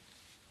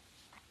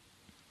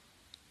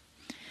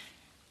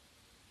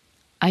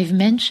 I've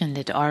mentioned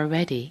it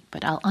already,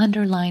 but I'll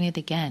underline it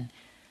again.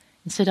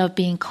 Instead of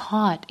being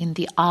caught in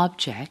the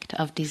object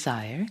of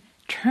desire,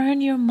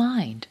 turn your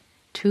mind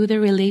to the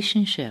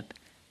relationship,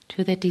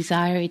 to the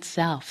desire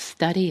itself.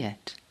 Study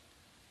it.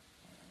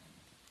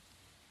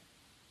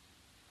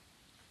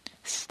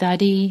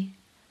 Study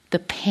the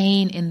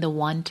pain in the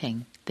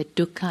wanting, the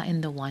dukkha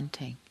in the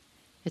wanting.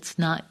 It's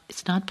not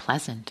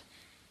pleasant.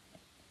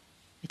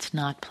 It's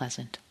not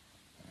pleasant.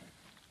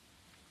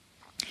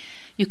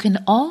 You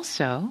can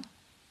also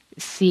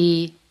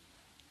see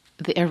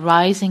the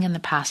arising and the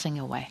passing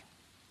away.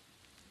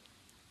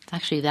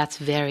 Actually, that's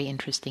very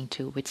interesting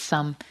too. With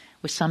some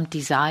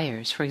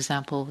desires, for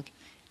example,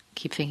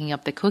 keep thinking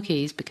of the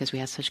cookies because we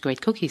had such great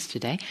cookies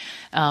today.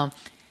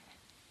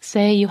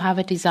 Say you have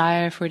a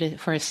desire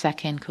for a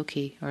second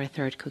cookie or a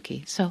third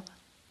cookie. So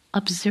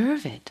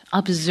observe it.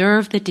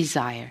 Observe the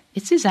desire.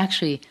 This is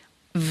actually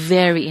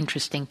very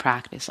interesting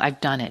practice.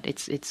 I've done it.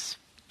 It's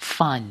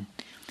fun.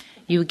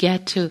 You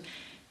get to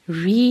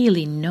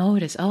really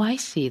notice, oh, I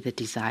see the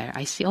desire.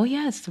 I see, oh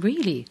yes,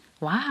 really,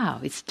 wow,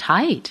 it's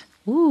tight.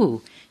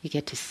 Ooh, you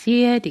get to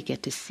see it, you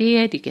get to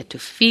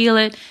feel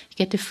it,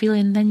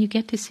 and then you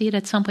get to see it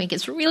at some point. It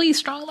gets really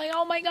strong, like,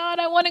 oh my God,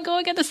 I want to go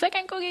and get the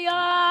second cookie.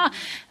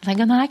 It's like,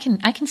 no, I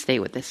can stay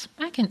with this.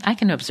 I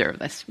can observe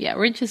this. Yeah,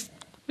 we're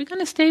going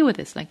to stay with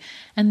this.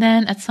 And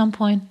then at some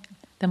point,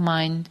 the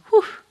mind,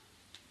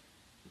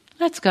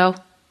 let's go.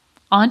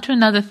 On to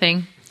another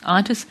thing.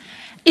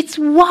 It's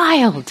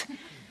wild.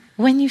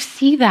 When you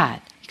see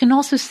that, you can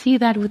also see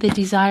that with the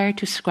desire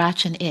to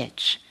scratch an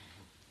itch.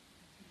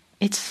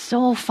 It's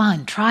so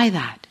fun. Try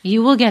that.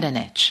 You will get an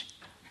itch.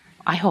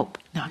 I hope.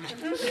 No.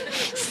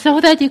 So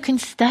that you can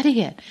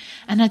study it.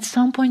 And at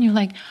some point you're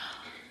like,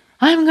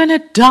 I'm going to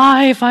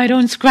die if I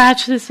don't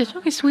scratch this itch.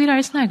 Okay,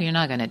 sweetheart, you're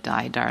not going to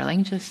die,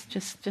 darling.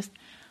 Just.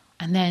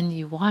 And then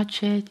you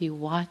watch it,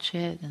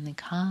 and it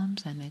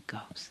comes and it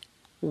goes.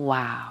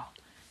 Wow.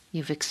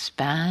 You've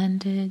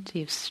expanded,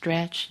 you've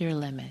stretched your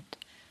limit.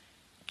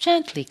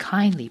 Gently,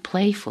 kindly,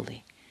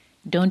 playfully.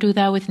 Don't do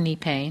that with knee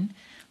pain,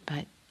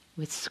 but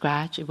with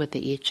scratch, with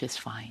the itch is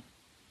fine.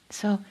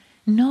 So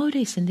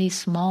notice in these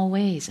small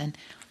ways, and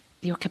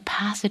your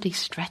capacity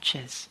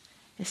stretches.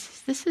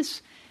 This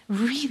is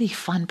really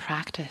fun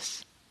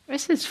practice.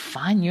 This is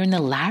fun. You're in the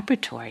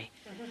laboratory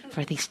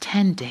for these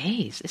 10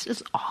 days. This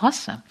is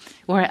awesome.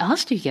 Where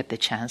else do you get the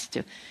chance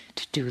to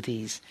do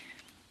these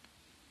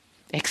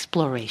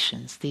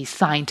explorations, these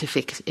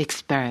scientific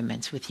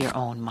experiments with your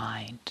own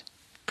mind?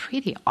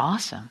 Pretty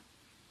awesome.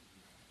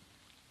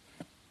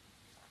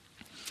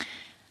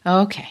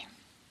 Okay.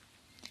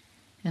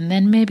 And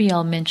then maybe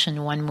I'll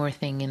mention one more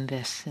thing in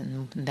this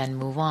and then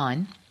move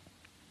on.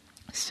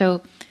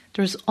 So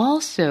there's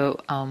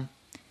also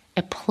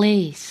a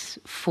place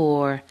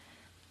for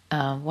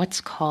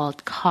what's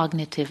called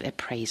cognitive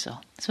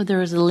appraisal. So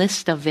there is a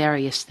list of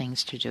various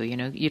things to do.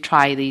 You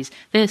try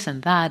this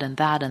and that and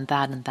that and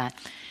that and that.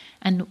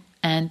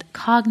 And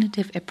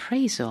cognitive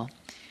appraisal,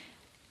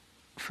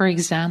 for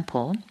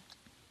example,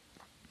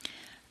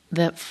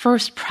 the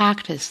first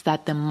practice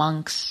that the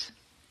monks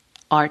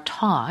are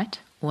taught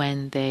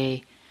when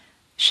they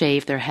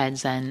shave their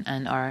heads and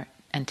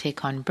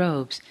take on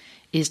robes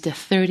is the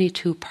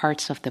 32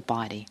 parts of the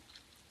body.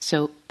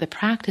 So the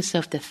practice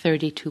of the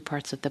 32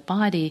 parts of the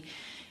body,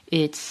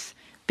 it's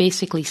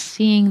basically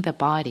seeing the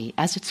body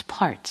as its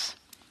parts.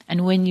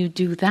 And when you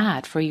do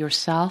that for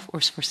yourself or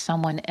for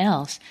someone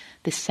else,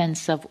 the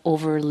sense of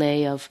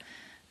overlay of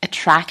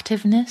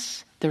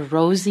attractiveness, the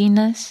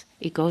rosiness,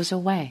 it goes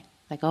away.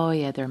 Like, oh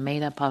yeah, they're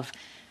made up of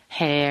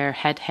hair,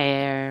 head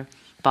hair,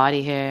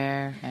 body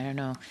hair, I don't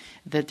know.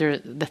 The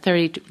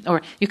 32,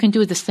 or you can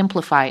do the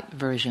simplified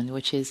version,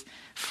 which is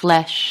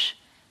flesh,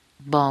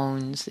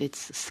 bones,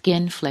 it's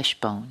skin, flesh,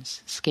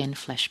 bones.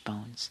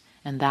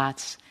 And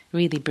that's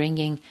really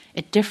wearing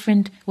a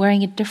different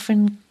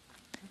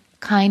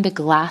kind of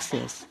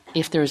glasses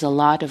if there's a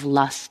lot of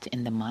lust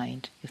in the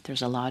mind, if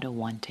there's a lot of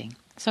wanting.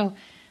 So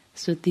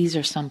these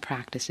are some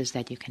practices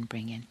that you can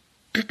bring in.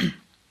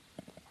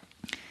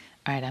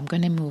 All right, I'm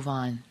going to move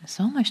on.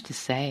 So much to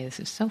say. This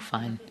is so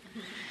fun.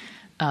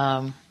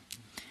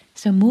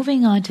 So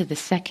moving on to the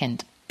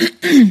second,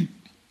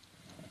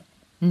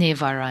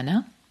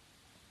 Nivarana.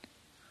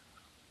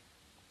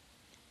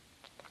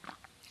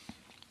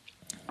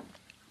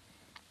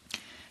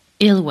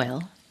 Ill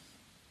will,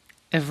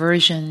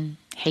 aversion,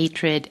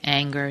 hatred,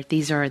 anger,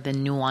 these are the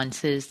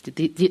nuances, the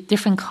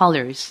different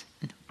colors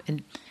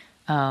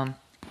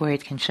where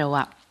it can show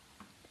up.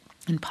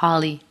 In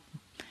Pali,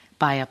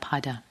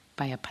 Bhayapada.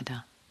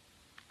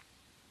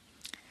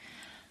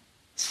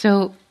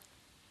 So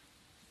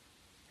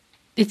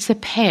it's a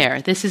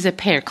pair. This is a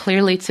pair.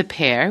 Clearly it's a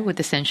pair with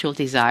the sensual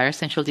desire.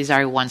 Sensual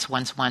desire wants.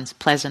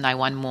 Pleasant, I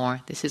want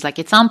more. This is like,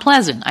 it's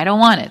unpleasant. I don't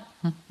want it.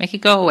 Make it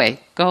go away.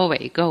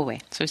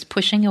 So it's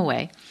pushing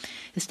away.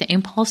 It's the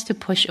impulse to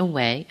push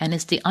away, and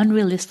it's the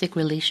unrealistic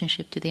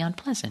relationship to the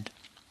unpleasant.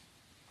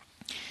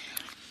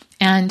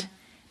 And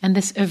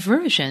this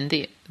aversion,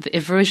 the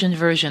aversion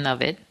version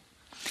of it,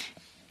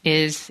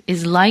 is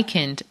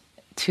likened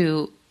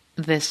to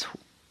this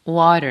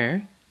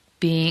water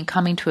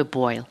coming to a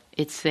boil.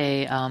 It's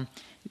the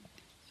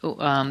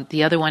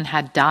other one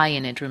had dye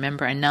in it,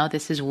 remember, and now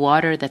this is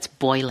water that's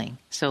boiling.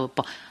 So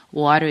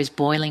water is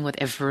boiling with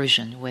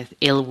aversion, with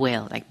ill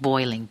will, like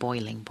boiling.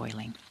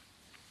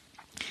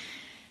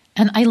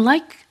 And I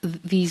like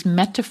these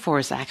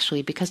metaphors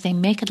actually because they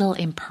make it a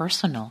little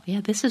impersonal. Yeah,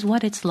 this is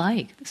what it's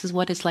like. This is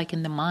what it's like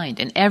in the mind,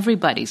 in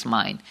everybody's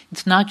mind.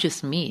 It's not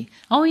just me.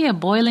 Oh yeah,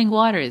 boiling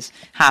water is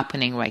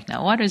happening right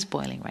now. Water is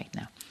boiling right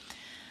now.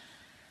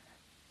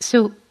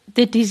 So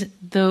the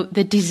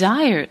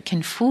desire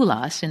can fool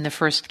us in the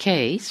first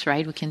case,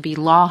 right? We can be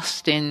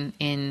lost in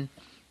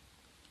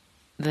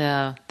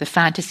the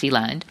fantasy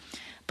land,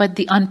 but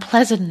the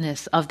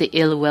unpleasantness of the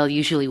ill will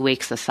usually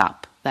wakes us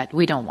up. That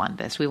we don't want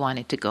this, we want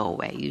it to go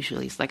away.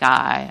 Usually it's like,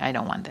 I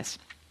don't want this.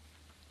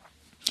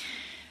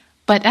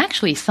 But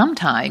actually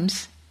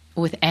sometimes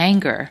with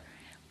anger,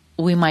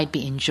 we might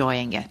be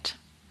enjoying it.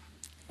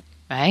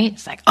 Right?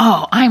 It's like,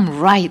 oh, I'm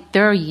right,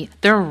 they're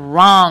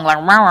wrong, like,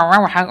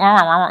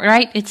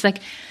 right? It's like,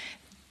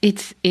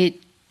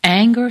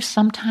 anger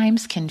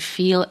sometimes can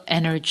feel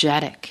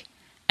energetic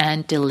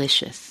and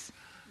delicious.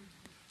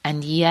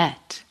 And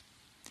yet,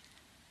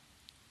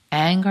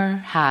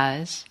 anger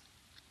has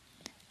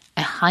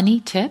a honey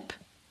tip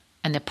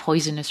and a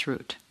poisonous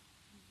root.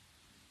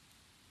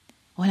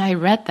 When I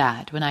read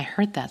that, when I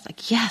heard that, it's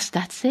like, yes,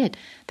 that's it.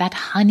 That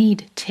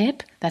honeyed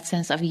tip, that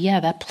sense of,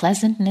 that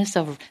pleasantness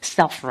of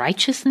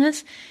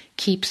self-righteousness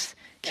keeps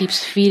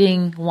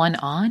feeding one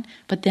on.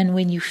 But then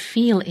when you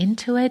feel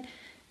into it,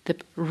 The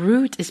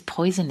root is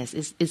poisonous,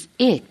 is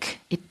ick.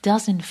 It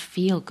doesn't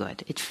feel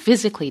good. It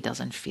physically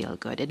doesn't feel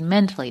good. It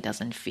mentally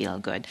doesn't feel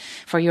good.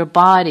 For your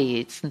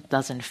body, it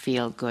doesn't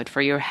feel good.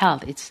 For your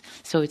health, it's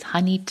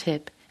honey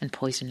tip and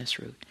poisonous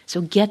root.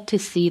 So get to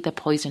see the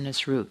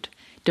poisonous root.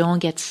 Don't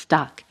get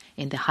stuck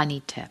in the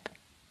honey tip.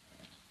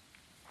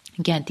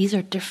 Again, these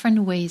are different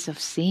ways of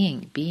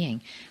seeing,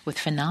 being with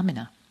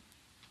phenomena.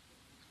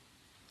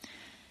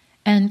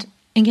 And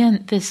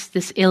again,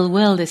 this ill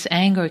will, this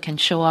anger can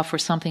show up for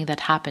something that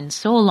happened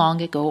so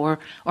long ago or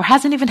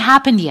hasn't even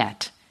happened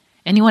yet.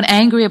 Anyone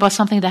angry about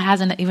something that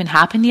hasn't even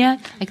happened yet?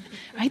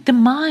 Right? The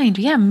mind,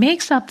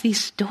 makes up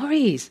these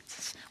stories.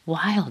 It's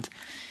wild,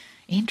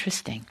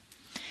 interesting.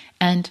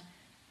 And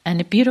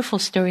a beautiful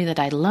story that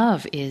I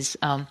love is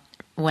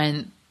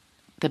when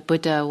the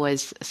Buddha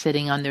was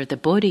sitting under the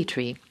Bodhi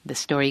tree. The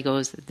story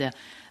goes, the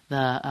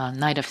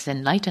night of his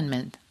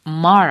enlightenment,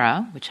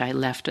 Mara, which I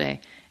left a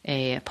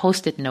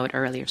post-it note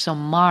earlier. So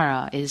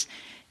Mara is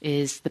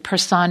the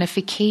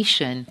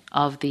personification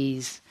of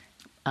these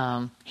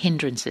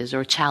hindrances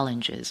or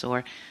challenges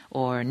or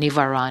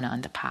nivarana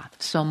on the path.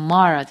 So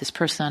Mara, this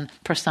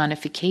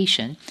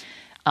personification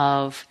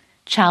of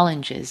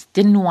challenges,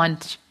 didn't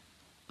want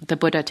the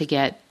Buddha to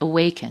get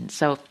awakened.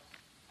 So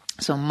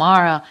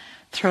Mara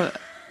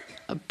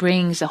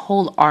brings a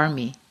whole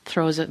army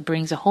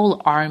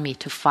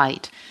to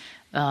fight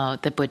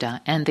the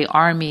Buddha, and the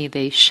army,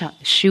 they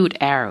shoot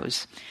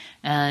arrows.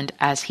 And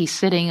as he's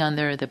sitting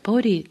under the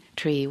Bodhi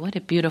tree, what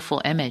a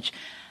beautiful image,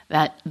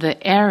 that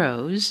the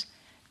arrows,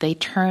 they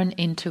turn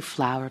into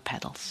flower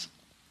petals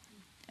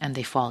and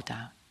they fall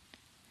down.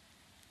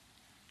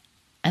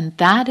 And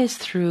that is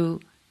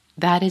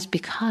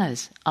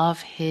because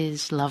of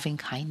his loving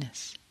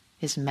kindness,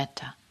 his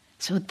metta.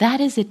 So that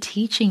is a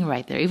teaching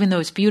right there. Even though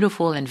it's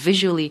beautiful and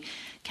visually,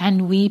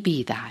 can we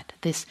be that?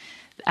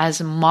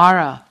 As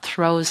Mara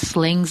throws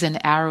slings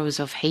and arrows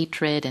of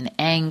hatred and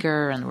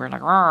anger, and we're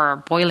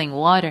like, boiling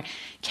water,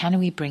 can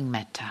we bring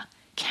metta?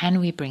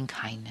 Can we bring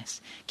kindness?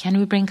 Can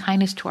we bring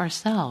kindness to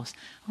ourselves?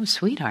 Oh,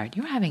 sweetheart,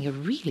 you're having a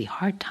really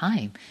hard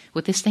time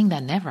with this thing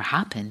that never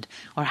happened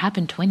or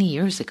happened 20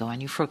 years ago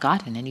and you've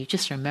forgotten and you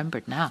just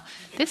remembered now.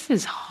 This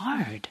is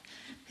hard.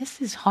 This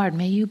is hard.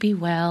 May you be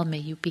well. May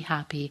you be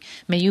happy.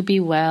 May you be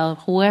well.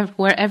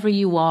 Wherever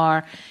you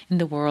are in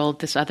the world,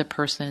 this other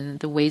person,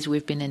 the ways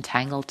we've been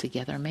entangled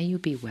together, may you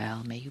be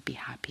well. May you be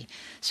happy.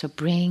 So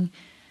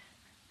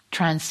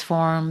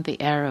transform the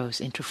arrows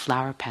into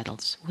flower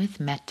petals with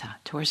metta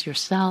towards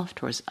yourself,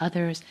 towards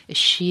others, a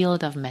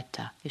shield of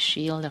metta,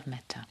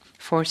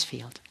 force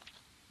field.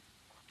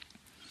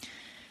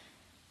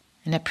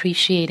 And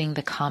appreciating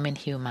the common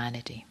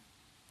humanity.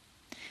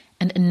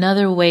 And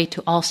another way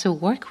to also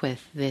work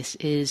with this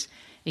is,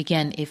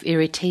 again, if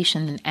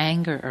irritation and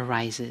anger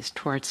arises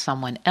towards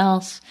someone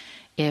else,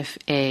 if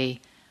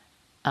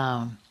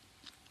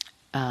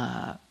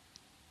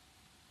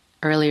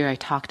earlier I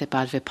talked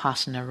about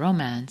vipassana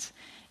romance.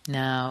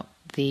 Now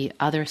the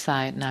other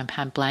side, now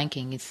I'm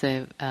blanking, it's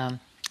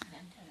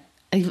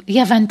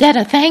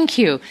vendetta, thank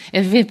you.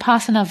 If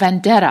vipassana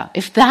vendetta,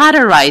 if that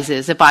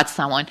arises about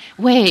someone,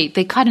 wait,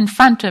 they cut in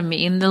front of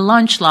me in the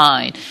lunch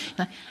line.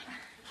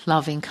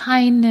 Loving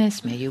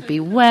kindness, may you be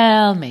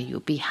well, may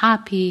you be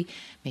happy,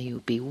 may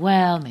you be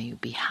well, may you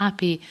be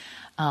happy.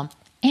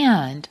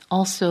 And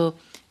also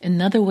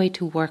another way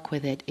to work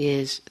with it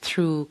is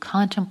through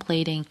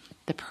contemplating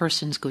the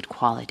person's good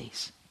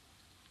qualities.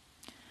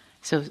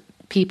 So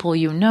people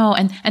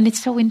and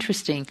it's so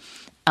interesting.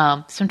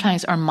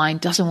 Sometimes our mind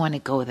doesn't want to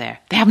go there.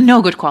 They have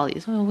no good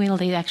qualities. Oh, well,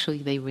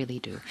 they really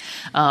do.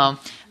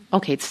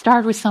 Okay,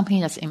 start with something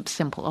that's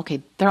simple.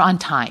 Okay, they're on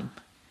time.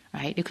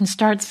 Right? You can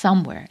start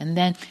somewhere. And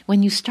then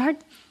when you start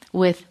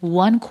with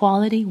one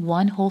quality,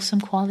 one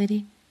wholesome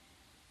quality,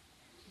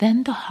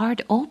 then the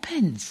heart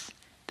opens.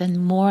 Then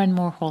more and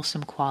more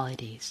wholesome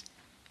qualities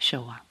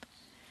show up.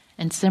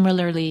 And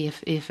similarly,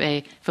 if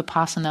a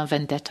vipassana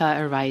vendetta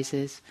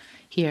arises,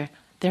 they're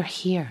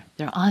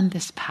on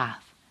this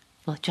path.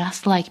 Well,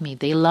 just like me,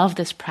 they love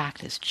this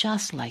practice,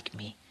 just like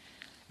me.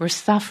 We're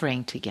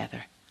suffering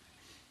together,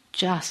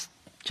 just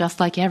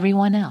like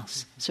everyone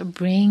else. So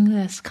bring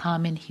this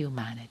common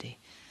humanity,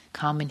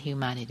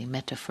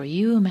 metta for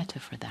you, metta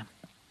for them.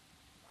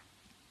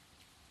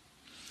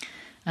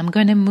 I'm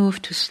going to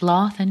move to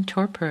sloth and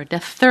torpor, the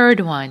third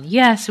one.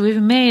 Yes,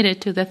 we've made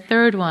it to the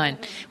third one,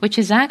 which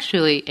is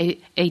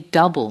actually a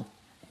double.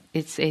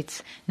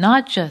 It's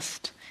not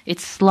just,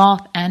 it's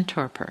sloth and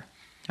torpor,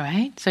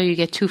 right? So you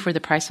get two for the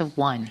price of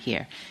one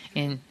here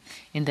in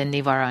the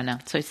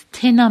Nivarana. So it's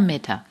tina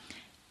mida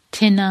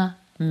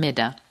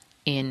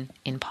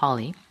in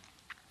Pali.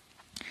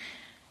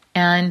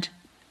 And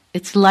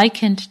it's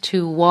likened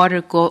to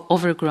water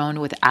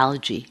overgrown with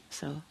algae.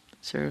 So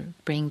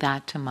bring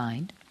that to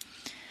mind.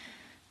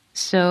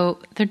 So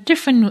there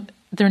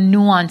are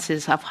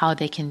nuances of how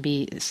they can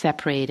be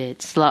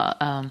separated.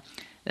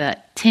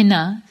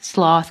 Tina,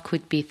 sloth,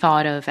 could be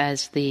thought of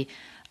as the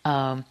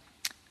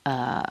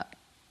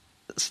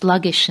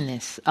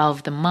sluggishness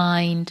of the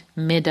mind,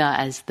 Mida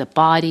as the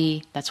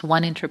body. That's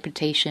one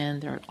interpretation.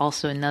 There are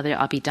also another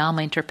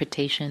Abhidhamma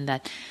interpretation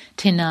that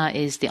Tina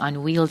is the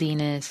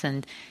unwieldiness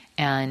and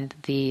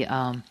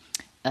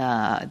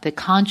the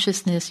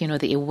consciousness,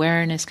 the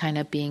awareness kind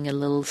of being a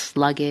little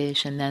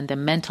sluggish, and then the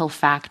mental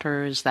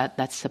factors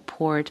that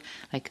support,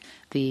 like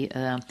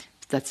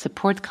that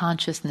support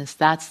consciousness,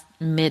 that's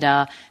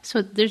Mida.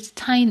 So there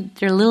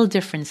are little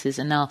differences,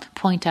 and I'll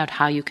point out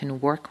how you can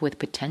work with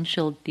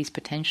these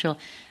potential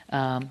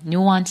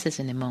nuances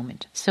in a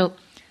moment. So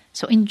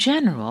in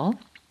general,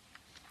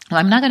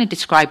 I'm not going to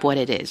describe what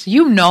it is.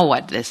 You know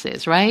what this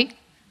is, right?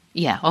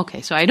 Yeah,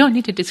 okay, so I don't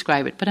need to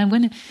describe it, but I'm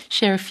going to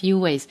share a few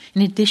ways,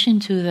 in addition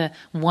to the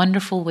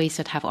wonderful ways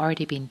that have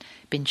already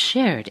been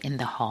shared in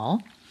the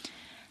hall.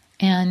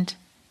 And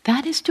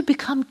that is to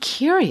become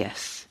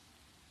curious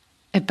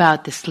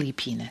about the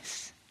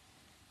sleepiness,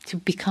 to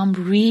become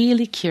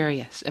really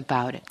curious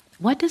about it.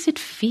 What does it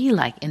feel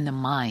like in the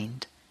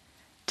mind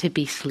to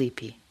be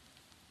sleepy,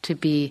 to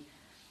be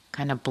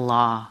kind of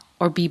blah,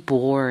 or be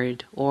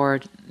bored, or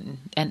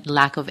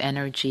lack of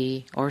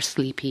energy, or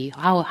sleepy,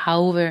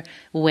 however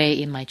way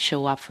it might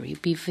show up for you?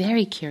 Be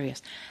very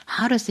curious.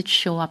 How does it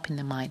show up in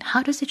the mind?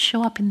 How does it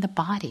show up in the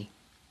body?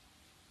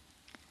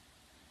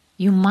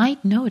 You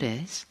might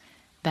notice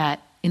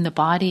that in the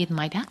body, it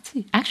might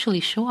actually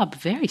show up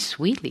very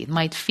sweetly. It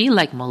might feel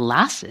like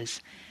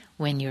molasses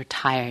when you're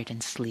tired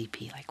and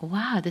sleepy. Like,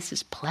 wow, this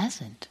is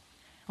pleasant.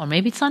 Or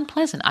maybe it's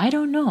unpleasant. I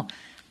don't know.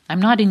 I'm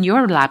not in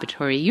your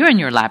laboratory. You're in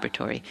your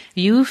laboratory.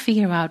 You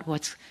figure out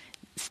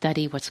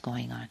study what's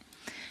going on.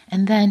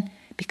 And then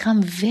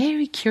become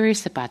very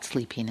curious about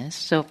sleepiness.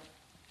 So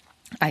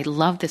I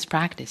love this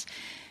practice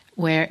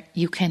where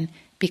you can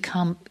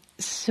become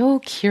so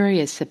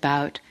curious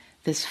about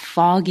this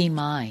foggy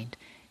mind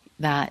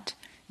that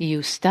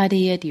you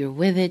study it, you're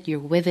with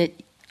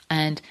it,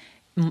 and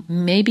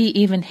maybe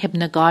even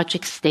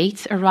hypnagogic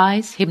states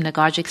arise,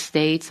 hypnagogic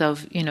states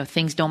of,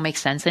 things don't make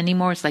sense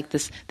anymore. It's like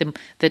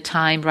the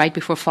time right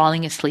before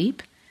falling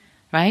asleep,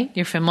 right?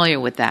 You're familiar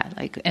with that,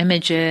 like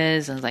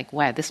images, and like,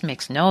 wow, this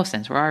makes no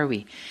sense, where are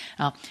we?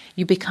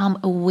 You become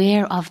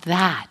aware of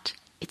that.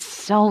 It's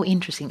so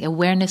interesting.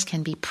 Awareness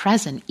can be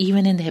present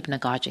even in the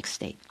hypnagogic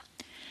state.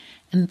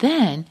 And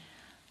then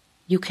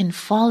you can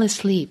fall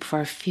asleep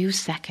for a few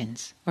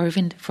seconds, or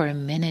even for a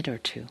minute or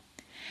two.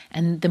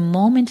 And the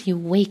moment you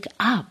wake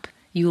up,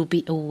 you will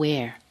be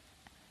aware,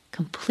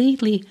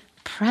 completely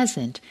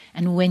present.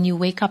 And when you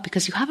wake up,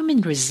 because you haven't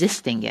been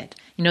resisting it,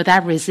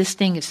 that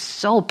resisting is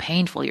so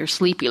painful. You're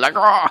sleepy, like,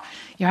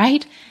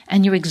 right?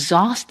 And you're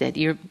exhausted.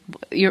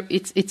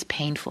 It's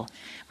painful.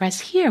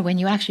 Whereas here, when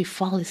you actually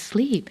fall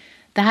asleep,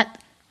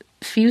 that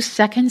few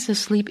seconds of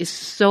sleep is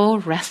so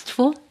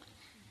restful,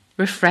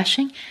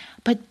 refreshing.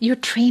 But you're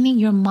training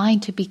your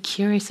mind to be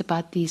curious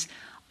about these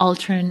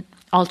alternate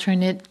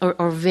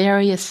or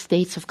various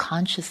states of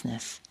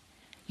consciousness.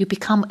 You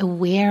become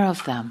aware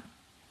of them.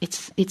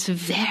 It's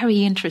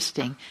very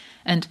interesting.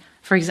 And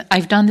for example,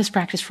 I've done this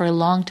practice for a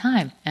long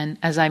time. And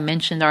as I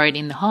mentioned already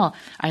in the hall,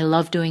 I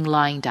love doing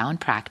lying down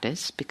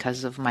practice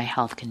because of my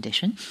health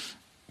condition.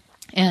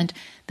 And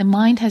the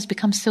mind has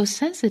become so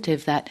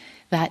sensitive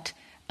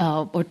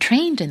or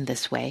trained in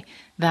this way,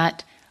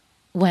 that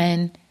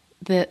when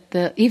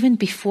the even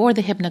before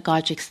the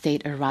hypnagogic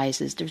state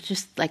arises, there's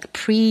just like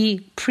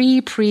pre-dull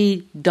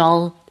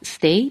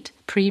state,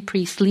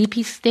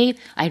 pre-sleepy state.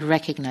 I'd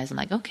recognize, I'm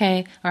like,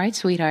 okay, all right,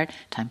 sweetheart,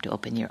 time to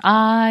open your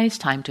eyes,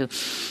 time to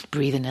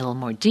breathe in a little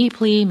more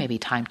deeply, maybe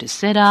time to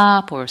sit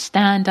up or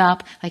stand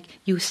up. Like,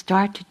 you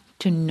start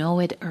to know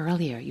it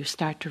earlier. You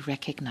start to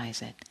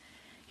recognize it.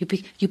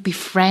 You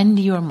befriend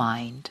your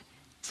mind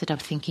instead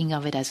of thinking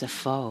of it as a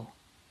foe.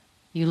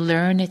 You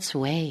learn its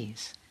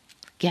ways.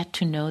 Get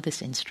to know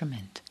this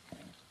instrument.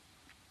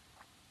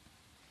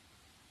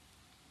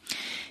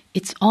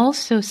 It's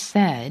also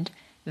said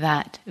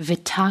that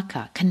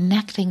vitakka,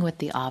 connecting with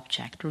the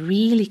object,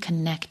 really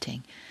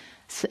connecting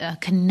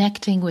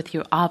with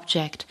your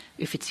object,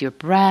 if it's your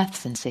breath,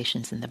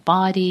 sensations in the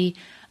body,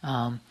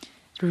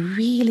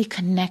 really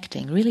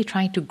connecting, really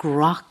trying to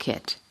grok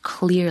it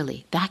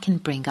clearly, that can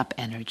bring up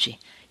energy.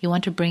 You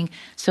want to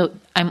so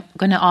I'm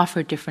going to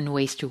offer different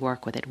ways to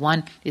work with it.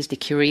 One is the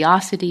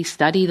curiosity,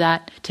 study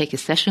that, take a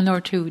session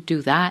or two,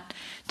 do that,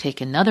 take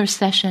another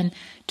session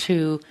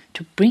to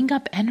bring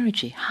up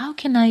energy. How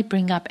can I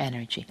bring up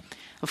energy?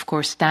 Of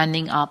course,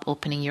 standing up,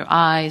 opening your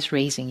eyes,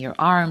 raising your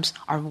arms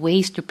are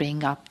ways to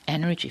bring up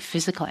energy,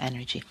 physical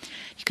energy.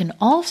 You can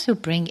also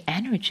bring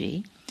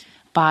energy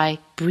by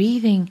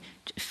breathing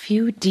a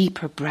few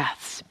deeper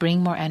breaths,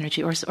 bring more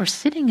energy, or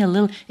sitting a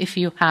little. If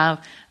you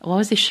have, what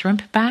was the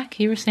shrimp back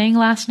you were saying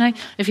last night?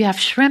 If you have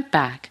shrimp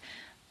back,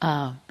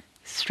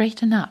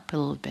 straighten up a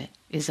little bit.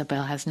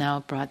 Isabel has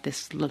now brought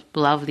this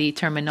lovely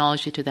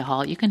terminology to the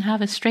hall. You can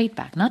have a straight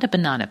back, not a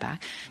banana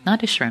back,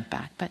 not a shrimp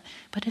back, but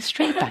a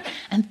straight back.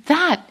 And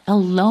that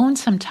alone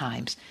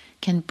sometimes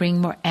can bring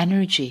more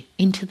energy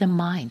into the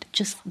mind.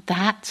 Just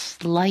that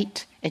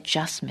slight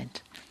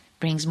adjustment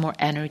brings more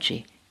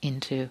energy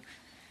into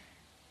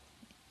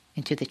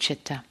the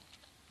chitta.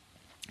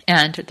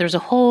 And there's a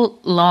whole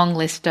long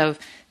list of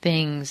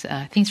things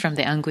from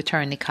the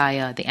Anguttara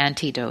Nikaya, the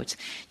antidotes.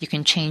 You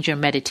can change your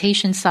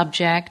meditation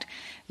subject.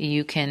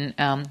 You can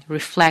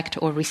reflect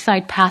or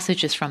recite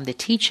passages from the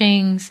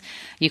teachings.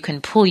 You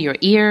can pull your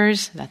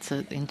ears. That's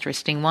an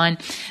interesting one.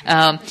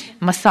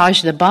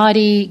 Massage the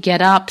body,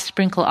 get up,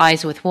 sprinkle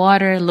eyes with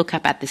water, look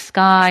up at the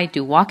sky,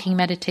 do walking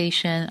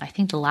meditation. I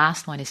think the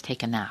last one is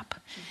take a nap,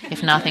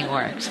 if nothing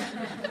works.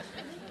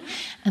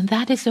 And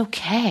that is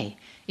okay.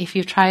 If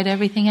you've tried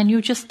everything and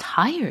you're just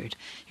tired,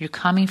 you're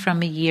coming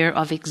from a year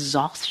of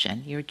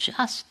exhaustion, you're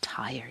just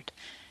tired.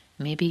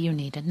 Maybe you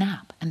need a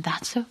nap, and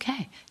that's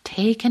okay.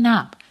 Take a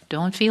nap.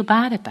 Don't feel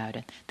bad about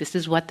it. This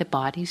is what the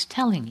body's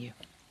telling you.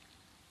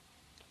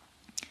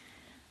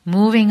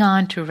 Moving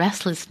on to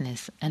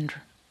restlessness and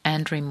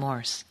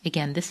remorse.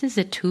 Again, this is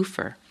a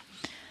twofer.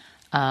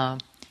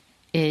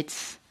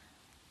 It's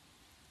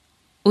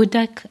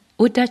udacha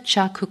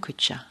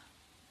kukucha.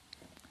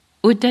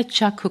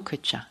 Udacha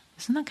kukucha.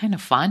 Isn't that kind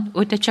of fun?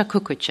 Udacha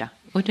kukucha.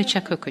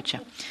 Udacha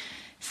kukucha.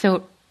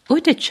 So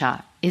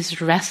udacha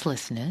is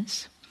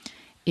restlessness.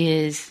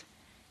 Is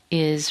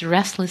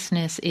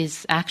restlessness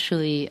is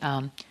actually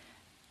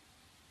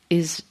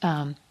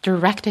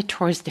directed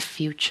towards the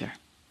future.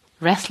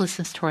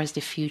 Restlessness towards the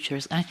future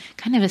is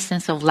kind of a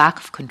sense of lack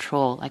of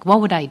control. Like,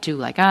 what would I do?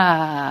 Like,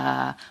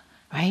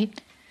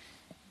 right?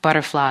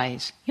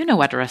 Butterflies. You know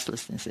what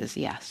restlessness is.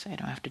 Yes, I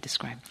don't have to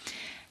describe.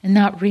 And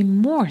now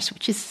remorse,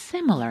 which is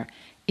similar,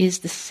 is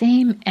the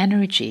same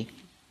energy.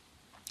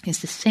 It's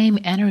the same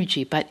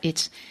energy, but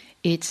it's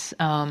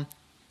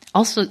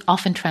also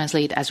often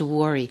translated as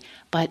worry,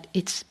 but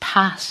it's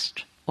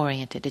past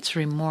oriented. It's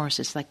remorse.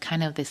 It's like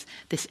kind of this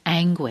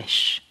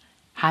anguish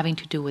having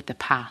to do with the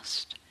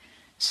past.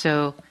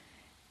 So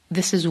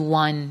this is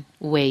one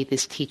way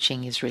this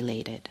teaching is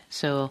related.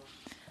 So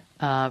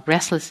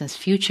restlessness,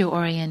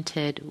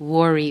 future-oriented,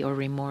 worry or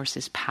remorse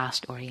is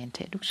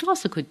past-oriented, which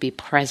also could be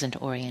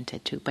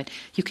present-oriented too, but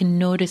you can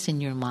notice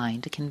in your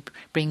mind, it can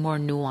bring more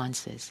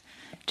nuances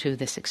to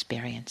this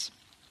experience.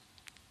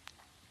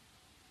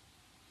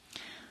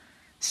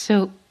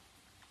 So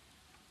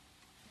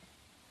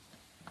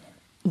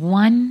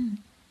the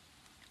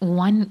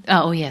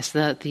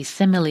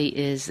simile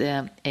is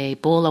a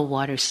bowl of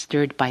water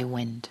stirred by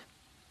wind.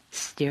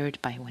 Stirred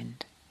by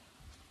wind.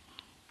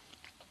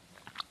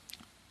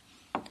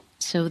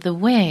 So the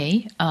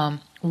way,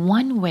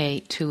 one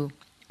way to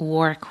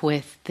work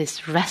with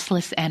this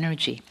restless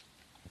energy,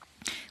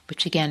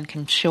 which again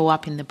can show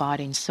up in the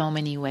body in so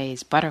many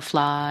ways,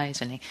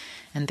 butterflies, and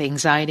the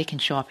anxiety can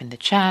show up in the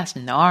chest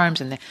and the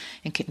arms, and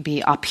it can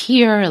be up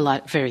here, a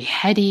lot very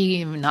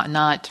heady,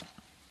 not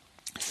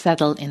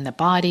settled in the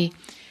body.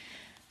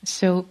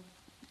 So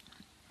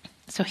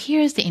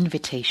here's the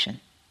invitation.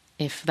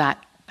 If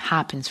that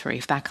happens for you,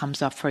 if that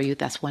comes up for you,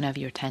 that's one of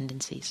your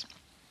tendencies.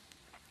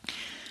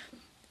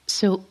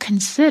 So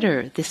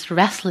consider this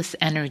restless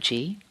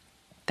energy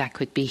that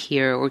could be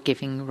here or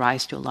giving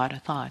rise to a lot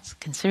of thoughts.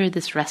 Consider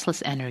this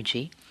restless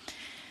energy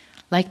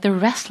like the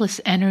restless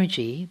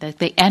energy,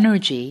 the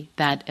energy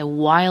that a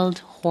wild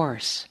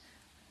horse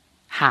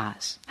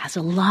has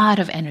a lot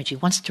of energy,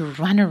 wants to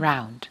run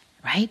around,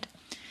 right?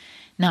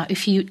 Now,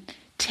 if you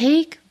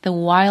take the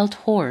wild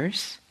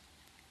horse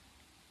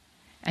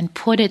and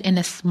put it in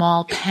a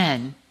small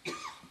pen,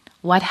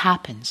 what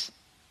happens?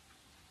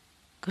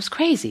 Goes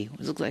crazy.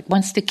 It like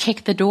wants to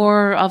kick the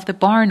door of the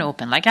barn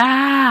open, like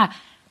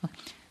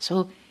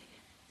So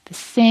the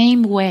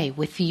same way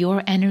with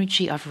your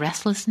energy of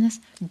restlessness,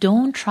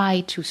 don't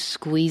try to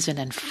squeeze it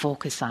and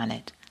focus on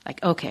it.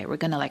 Like, okay, we're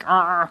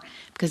gonna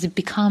because it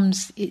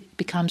becomes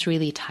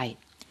really tight.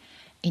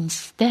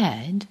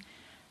 Instead,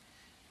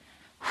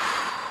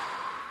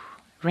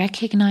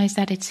 recognize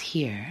that it's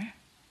here.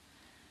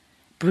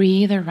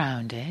 Breathe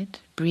around it.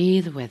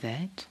 Breathe with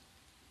it.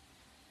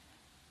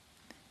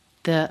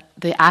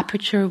 The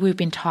aperture we've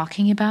been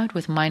talking about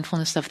with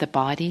mindfulness of the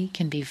body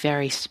can be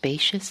very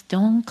spacious.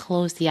 Don't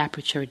close the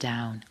aperture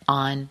down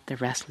on the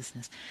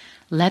restlessness.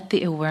 Let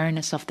the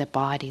awareness of the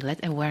body,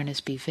 let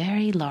awareness be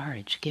very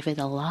large. Give it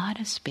a lot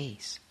of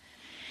space.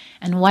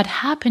 And what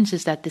happens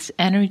is that this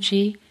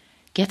energy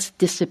gets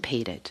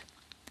dissipated.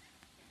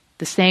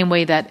 The same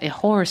way that a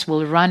horse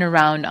will run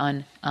around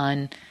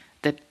on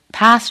the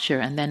pasture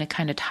and then it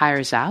kind of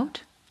tires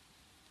out.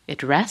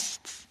 It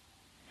rests.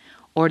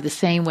 Or the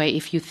same way,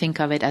 if you think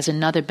of it as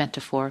another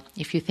metaphor,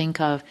 if you think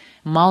of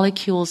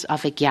molecules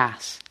of a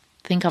gas,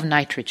 think of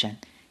nitrogen.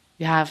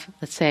 You have,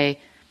 let's say,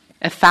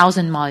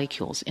 1,000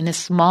 molecules in a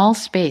small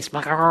space,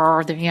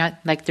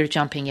 like they're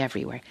jumping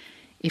everywhere.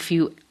 If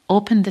you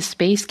open the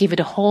space, give it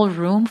a whole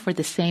room for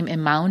the same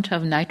amount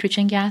of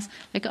nitrogen gas,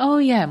 like, oh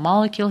yeah,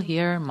 molecule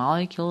here,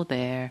 molecule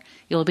there,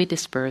 it'll be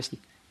dispersed, it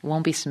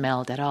won't be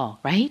smelled at all,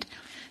 right?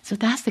 So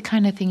that's the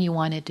kind of thing you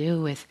want to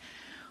do with,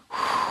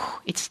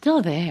 it's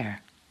still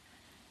there.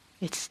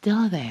 It's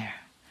still there.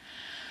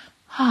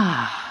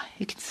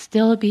 It can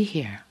still be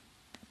here.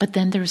 But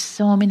then there's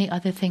so many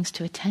other things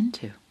to attend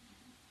to.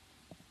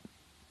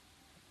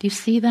 Do you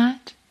see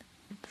that?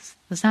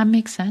 Does that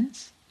make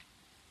sense?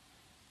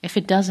 If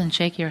it doesn't,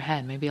 shake your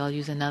head. Maybe I'll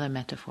use another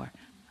metaphor.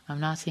 I'm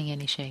not seeing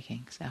any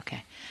shakings.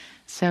 Okay.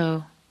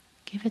 So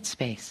give it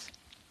space.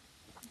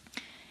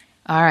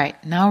 All right.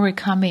 Now we're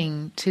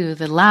coming to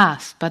the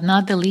last, but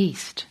not the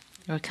least.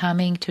 We're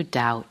coming to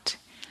doubt.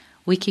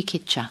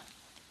 Wikikicca.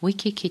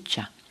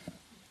 Wikikicca.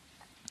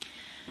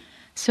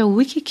 So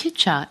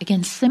wikikicca,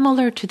 again,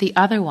 similar to the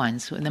other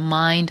ones, the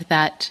mind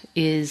that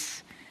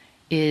is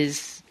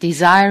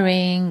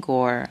desiring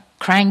or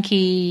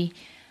cranky,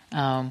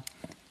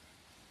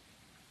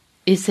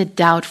 is a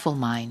doubtful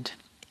mind.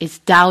 It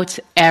doubts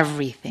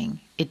everything.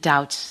 It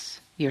doubts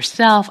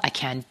yourself. I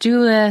can't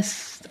do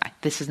this.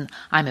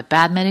 I'm a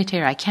bad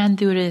meditator. I can't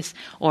do this.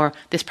 Or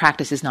this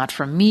practice is not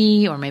for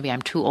me. Or maybe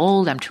I'm too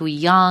old. I'm too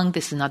young.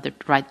 This is not the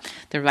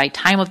right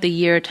time of the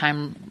year.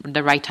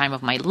 The right time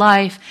of my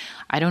life.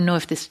 I don't know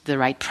if this is the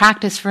right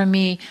practice for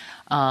me.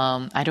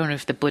 I don't know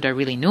if the Buddha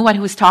really knew what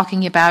he was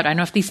talking about. I don't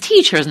know if these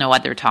teachers know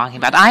what they're talking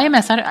about.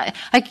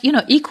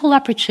 Equal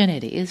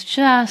opportunity is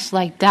just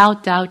like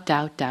doubt.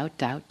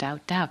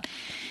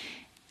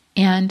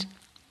 And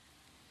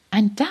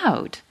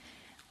doubt,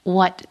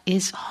 what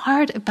is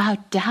hard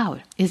about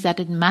doubt is that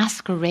it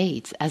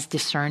masquerades as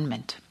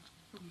discernment.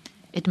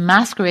 It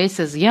masquerades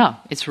as, yeah,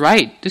 it's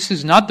right. This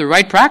is not the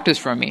right practice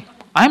for me.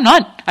 I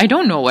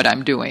don't know what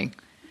I'm doing.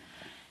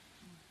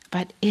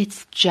 But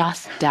it's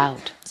just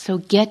doubt. So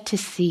get to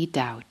see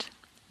doubt.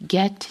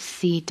 Get to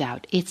see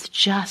doubt. It's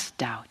just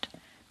doubt.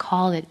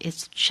 Call it,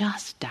 it's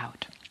just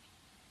doubt.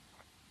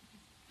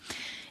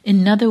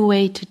 Another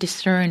way to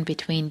discern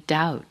between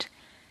doubt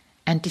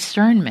and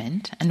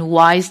discernment, and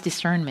wise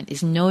discernment,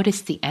 is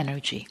notice the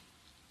energy.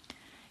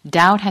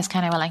 Doubt has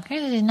kind of like,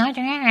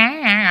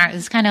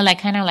 it's kind of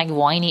like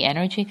whiny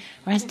energy,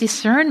 whereas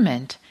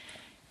discernment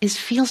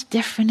feels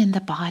different in the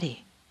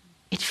body.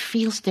 It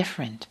feels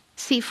different.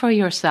 See for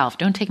yourself.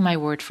 Don't take my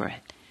word for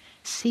it.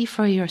 See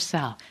for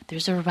yourself.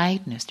 There's a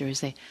rightness. There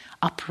is a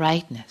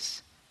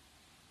uprightness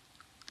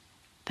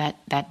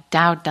that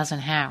doubt doesn't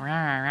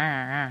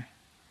have.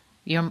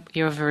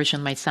 Your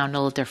version might sound a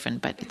little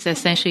different, but it's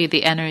essentially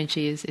the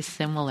energy is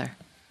similar.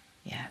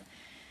 Yeah.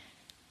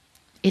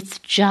 It's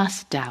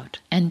just doubt.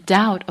 And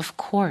doubt, of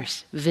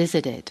course,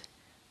 it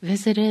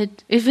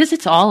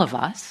visits all of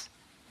us.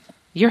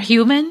 You're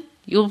human,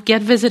 you'll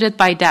get visited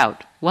by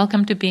doubt.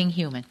 Welcome to being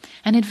human.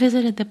 And it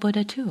visited the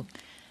Buddha too.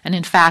 And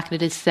in fact,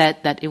 it is said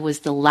that it was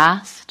the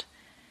last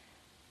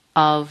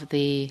of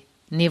the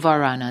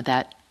Nivarana,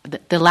 that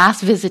the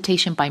last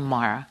visitation by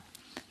Mara,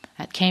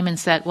 that came and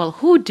said, well,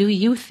 who do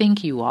you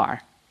think you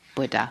are,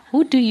 Buddha?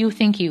 Who do you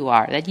think you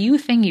are, that you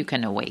think you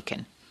can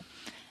awaken?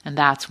 And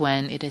that's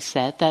when it is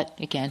said that,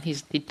 again,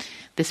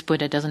 this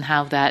Buddha doesn't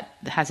have that,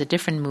 has a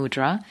different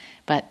mudra,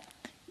 but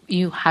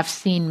you have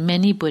seen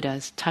many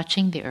Buddhas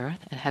touching the earth.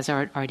 It has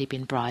already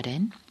been brought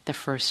in the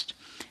first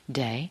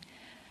day.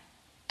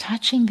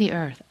 Touching the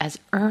earth as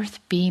earth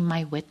be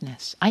my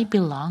witness. I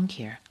belong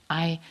here.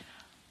 I'm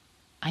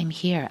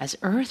here as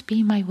earth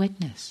be my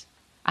witness.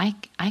 I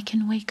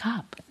can wake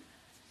up.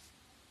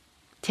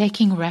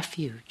 Taking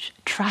refuge,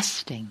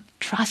 trusting.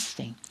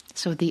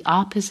 So the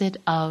opposite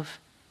of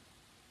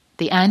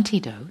the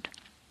antidote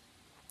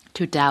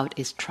to doubt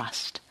is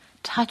trust.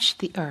 Touch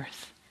the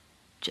earth,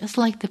 just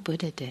like the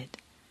Buddha did.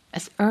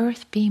 As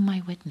earth be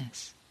my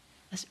witness.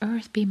 As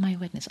earth be my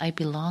witness. I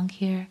belong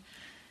here.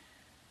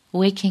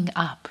 Waking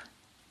up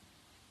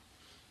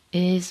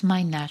is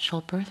my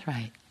natural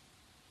birthright.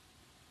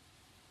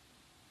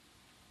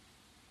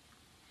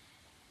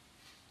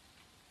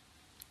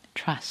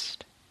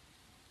 Trust.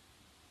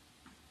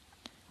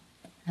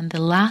 And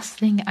the last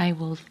thing I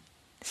will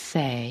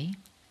say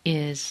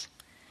is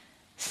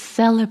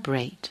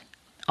celebrate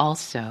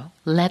also.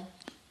 Let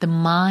the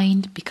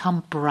mind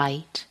become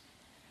bright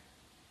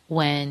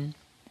when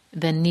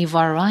the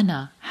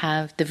Nivarana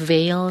the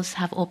veils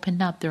have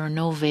opened up. There are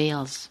no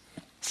veils.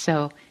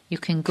 So you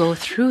can go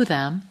through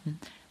them.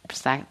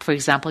 For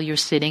example, you're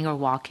sitting or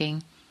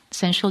walking.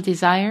 Sensual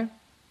desire?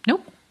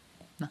 Nope.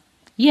 No.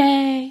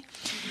 Yay!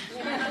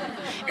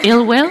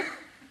 Ill will?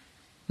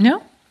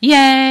 No?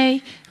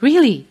 Yay!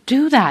 Really,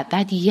 do that.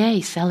 That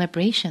yay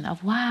celebration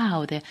of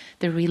wow,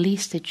 the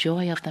release, the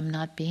joy of them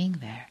not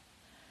being there.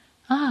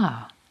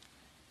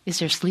 Is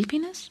there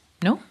sleepiness?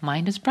 No,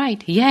 mind is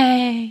bright.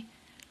 Yay!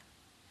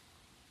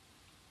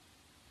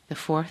 The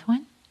fourth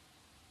one?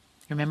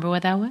 Remember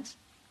what that was?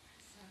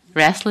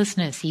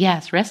 Restlessness.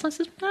 Yes,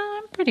 restlessness. No,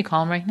 I'm pretty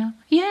calm right now.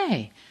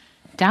 Yay!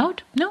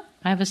 Doubt? No,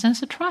 I have a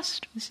sense of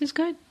trust. This is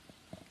good.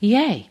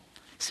 Yay!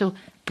 So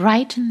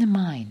brighten the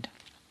mind.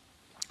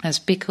 As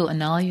Bhikkhu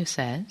Analyu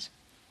says,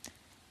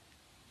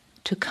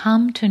 to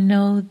come to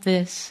know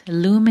this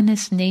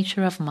luminous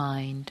nature of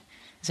mind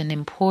is an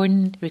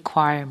important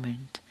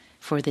requirement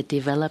for the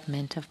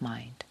development of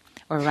mind.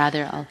 Or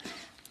rather,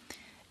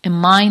 a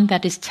mind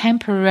that is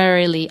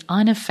temporarily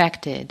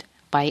unaffected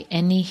by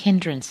any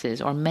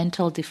hindrances or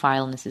mental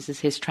defilements, this is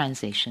his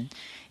translation,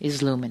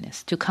 is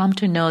luminous. To come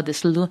to know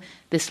this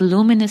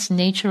luminous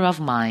nature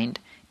of mind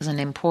is an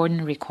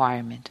important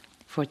requirement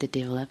for the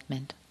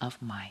development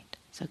of mind.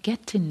 So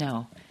get to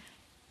know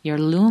your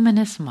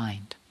luminous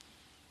mind.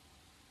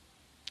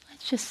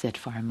 Just sit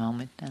for a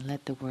moment and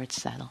let the words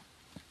settle.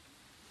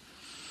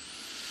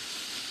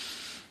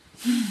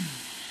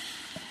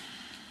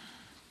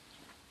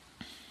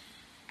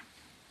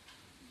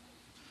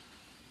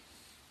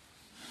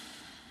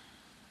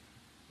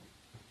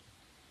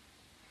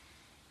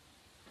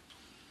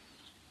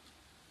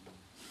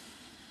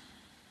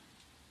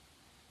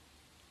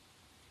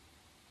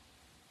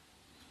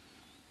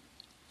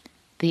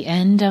 The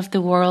end of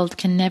the world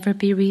can never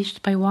be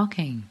reached by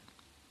walking.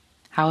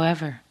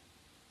 However,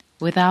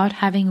 without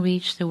having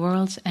reached the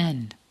world's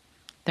end,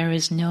 there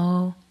is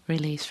no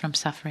release from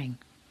suffering.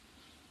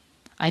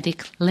 I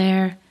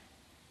declare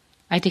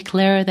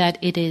that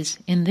it is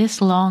in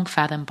this long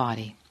fathom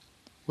body,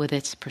 with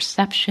its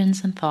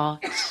perceptions and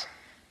thoughts,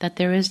 that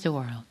there is the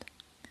world,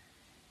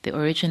 the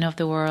origin of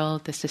the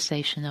world, the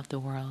cessation of the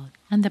world,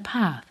 and the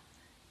path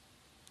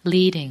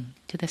leading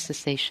to the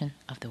cessation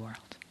of the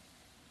world.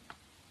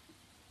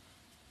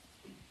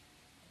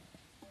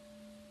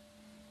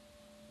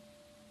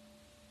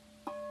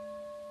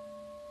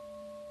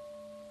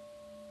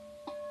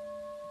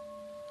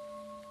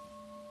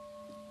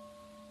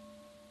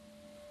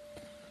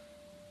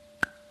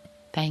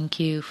 Thank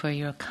you for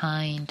your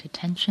kind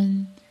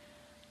attention.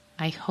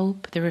 I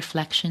hope the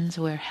reflections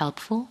were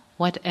helpful.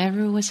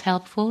 Whatever was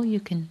helpful, you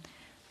can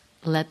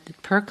let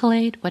it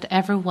percolate.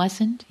 Whatever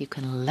wasn't, you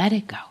can let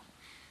it go.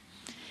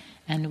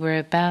 And we're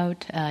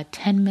about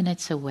 10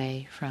 minutes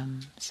away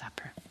from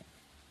supper.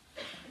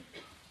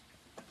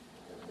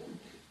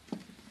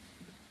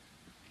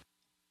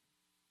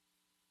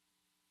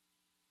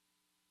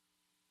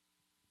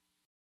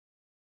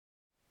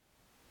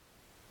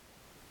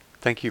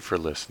 Thank you for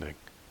listening.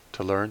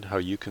 To learn how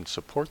you can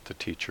support the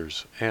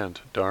teachers and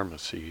Dharma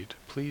Seed,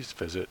 please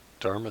visit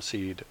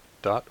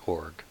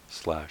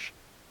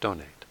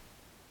dharmaseed.org/donate.